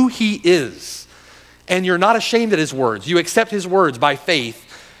 for who he is, and you're not ashamed at his words, you accept his words by faith,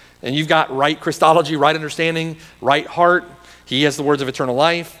 and you've got right Christology, right understanding, right heart, he has the words of eternal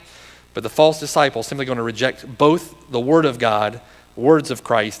life. But the false disciple is simply going to reject both the word of God, words of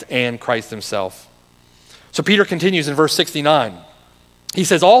Christ, and Christ himself. So Peter continues in verse 69. He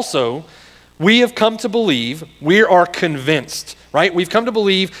says, also, we have come to believe, we are convinced, right? We've come to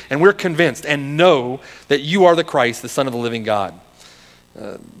believe and we're convinced and know that you are the Christ, the Son of the living God.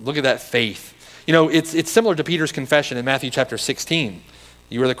 Look at that faith. You know, it's similar to Peter's confession in Matthew chapter 16.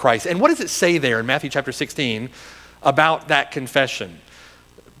 You are the Christ. And what does it say there in Matthew chapter 16 about that confession?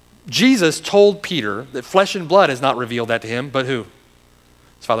 Jesus told Peter that flesh and blood has not revealed that to him, but who?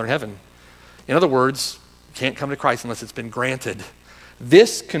 His Father in heaven. In other words, you can't come to Christ unless it's been granted.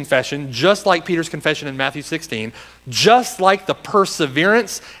 This confession, just like Peter's confession in Matthew 16, just like the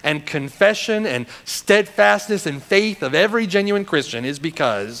perseverance and confession and steadfastness and faith of every genuine Christian, is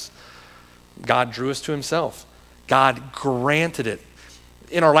because God drew us to himself. God granted it.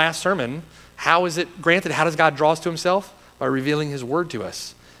 In our last sermon, how is it granted? How does God draw us to himself? By revealing his word to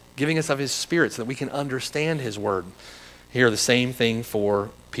us, giving us of his Spirit so that we can understand his word. Here, the same thing for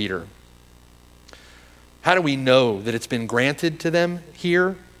Peter. How do we know that it's been granted to them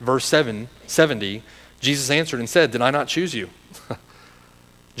here? Verse 70, Jesus answered and said, did I not choose you?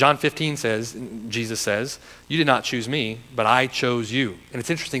 John 15 says, Jesus says, you did not choose me, but I chose you. And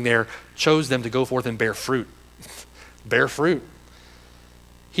it's interesting there, chose them to go forth and bear fruit. Bear fruit.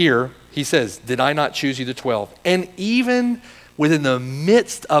 Here, he says, did I not choose you, the 12? And even within the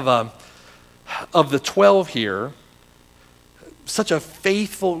midst of the 12 here, such a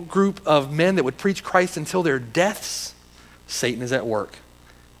faithful group of men that would preach Christ until their deaths, Satan is at work.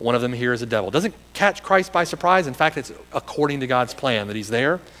 One of them here is a devil. Doesn't catch Christ by surprise. In fact, it's according to God's plan that he's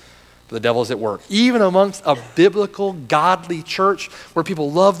there. But the devil is at work. Even amongst a biblical, godly church where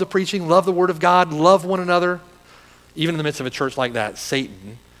people love the preaching, love the word of God, love one another, even in the midst of a church like that,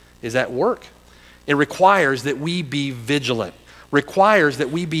 Satan is at work. It requires that we be vigilant, requires that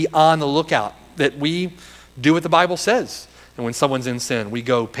we be on the lookout, that we do what the Bible says. And And when someone's in sin, we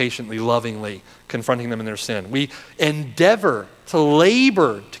go patiently, lovingly, confronting them in their sin. We endeavor to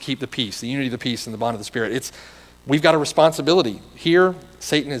labor to keep the peace, the unity of the peace and the bond of the Spirit. We've got a responsibility. Here,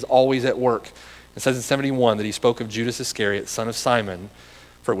 Satan is always at work. It says in 71 that he spoke of Judas Iscariot, son of Simon,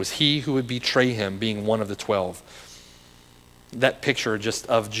 for it was he who would betray him, being one of the 12. That picture just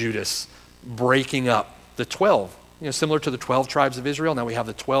of Judas breaking up the 12, similar to the 12 tribes of Israel. Now we have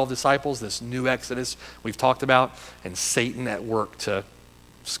the 12 disciples, this new Exodus we've talked about, and Satan at work to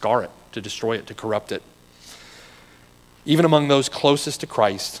scar it, to destroy it, to corrupt it. Even among those closest to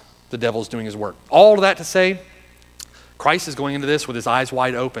Christ, the devil's doing his work. All of that to say, Christ is going into this with his eyes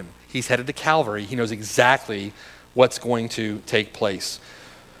wide open. He's headed to Calvary. He knows exactly what's going to take place.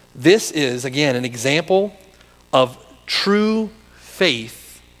 This is, again, an example of true faith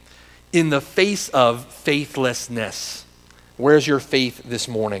in the face of faithlessness. Where's your faith this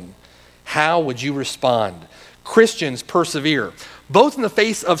morning? How would you respond? Christians persevere, both in the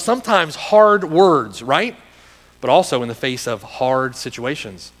face of sometimes hard words, right? But also in the face of hard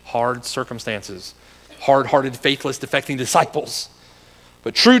situations, hard circumstances, hard-hearted, faithless, defecting disciples.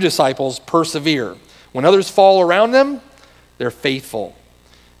 But true disciples persevere. When others fall around them, they're faithful.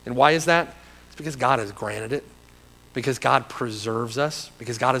 And why is that? It's because God has granted it, because God preserves us,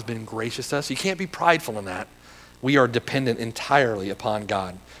 because God has been gracious to us. You can't be prideful in that. We are dependent entirely upon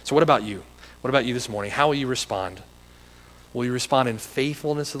God. So what about you? What about you this morning? How will you respond? Will you respond in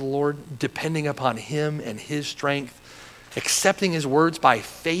faithfulness to the Lord, depending upon him and his strength, accepting his words by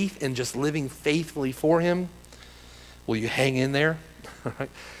faith and just living faithfully for him? Will you hang in there?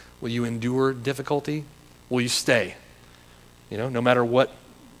 Will you endure difficulty? Will you stay? No matter what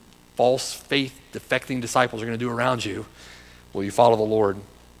false faith defecting disciples are going to do around you, will you follow the Lord?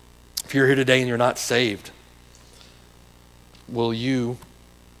 If you're here today and you're not saved, will you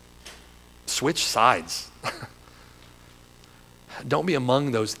switch sides? Don't be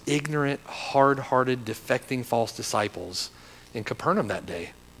among those ignorant, hard-hearted, defecting false disciples in Capernaum that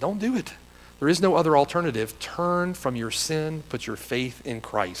day. Don't do it. There is no other alternative. Turn from your sin, put your faith in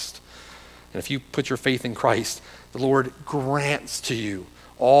Christ. And if you put your faith in Christ, the Lord grants to you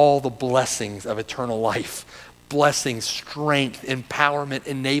all the blessings of eternal life. Blessings, strength, empowerment,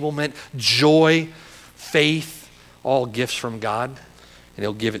 enablement, joy, faith, all gifts from God. And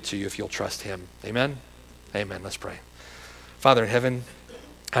he'll give it to you if you'll trust him. Amen? Amen. Let's pray. Father in heaven,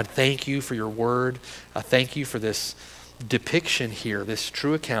 I thank you for your word. I thank you for this depiction here, this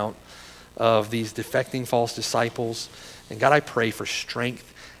true account of these defecting false disciples. And God, I pray for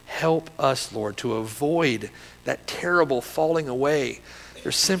strength. Help us, Lord, to avoid that terrible falling away.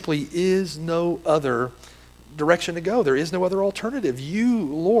 There simply is no other direction to go. There is no other alternative. You,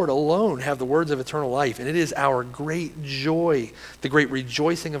 Lord, alone have the words of eternal life, and it is our great joy, the great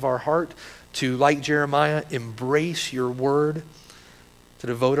rejoicing of our heart to, like Jeremiah, embrace your word, to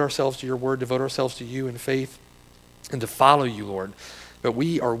devote ourselves to your word, devote ourselves to you in faith, and to follow you, Lord. But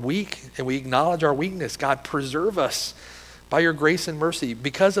we are weak, and we acknowledge our weakness. God, preserve us by your grace and mercy.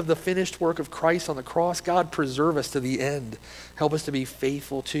 Because of the finished work of Christ on the cross, God, preserve us to the end. Help us to be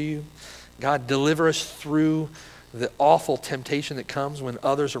faithful to you. God, deliver us through the awful temptation that comes when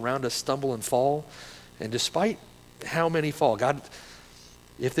others around us stumble and fall. And despite how many fall, God,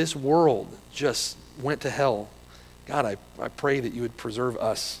 if this world just went to hell, God, I pray that you would preserve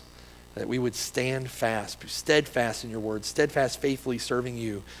us, that we would stand fast, be steadfast in your word, steadfast, faithfully serving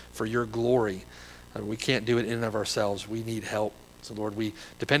you for your glory. And we can't do it in and of ourselves. We need help. So Lord, we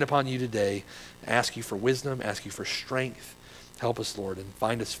depend upon you today, ask you for wisdom, ask you for strength. Help us, Lord, and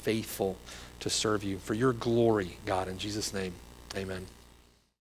find us faithful to serve you for your glory, God, in Jesus' name. Amen.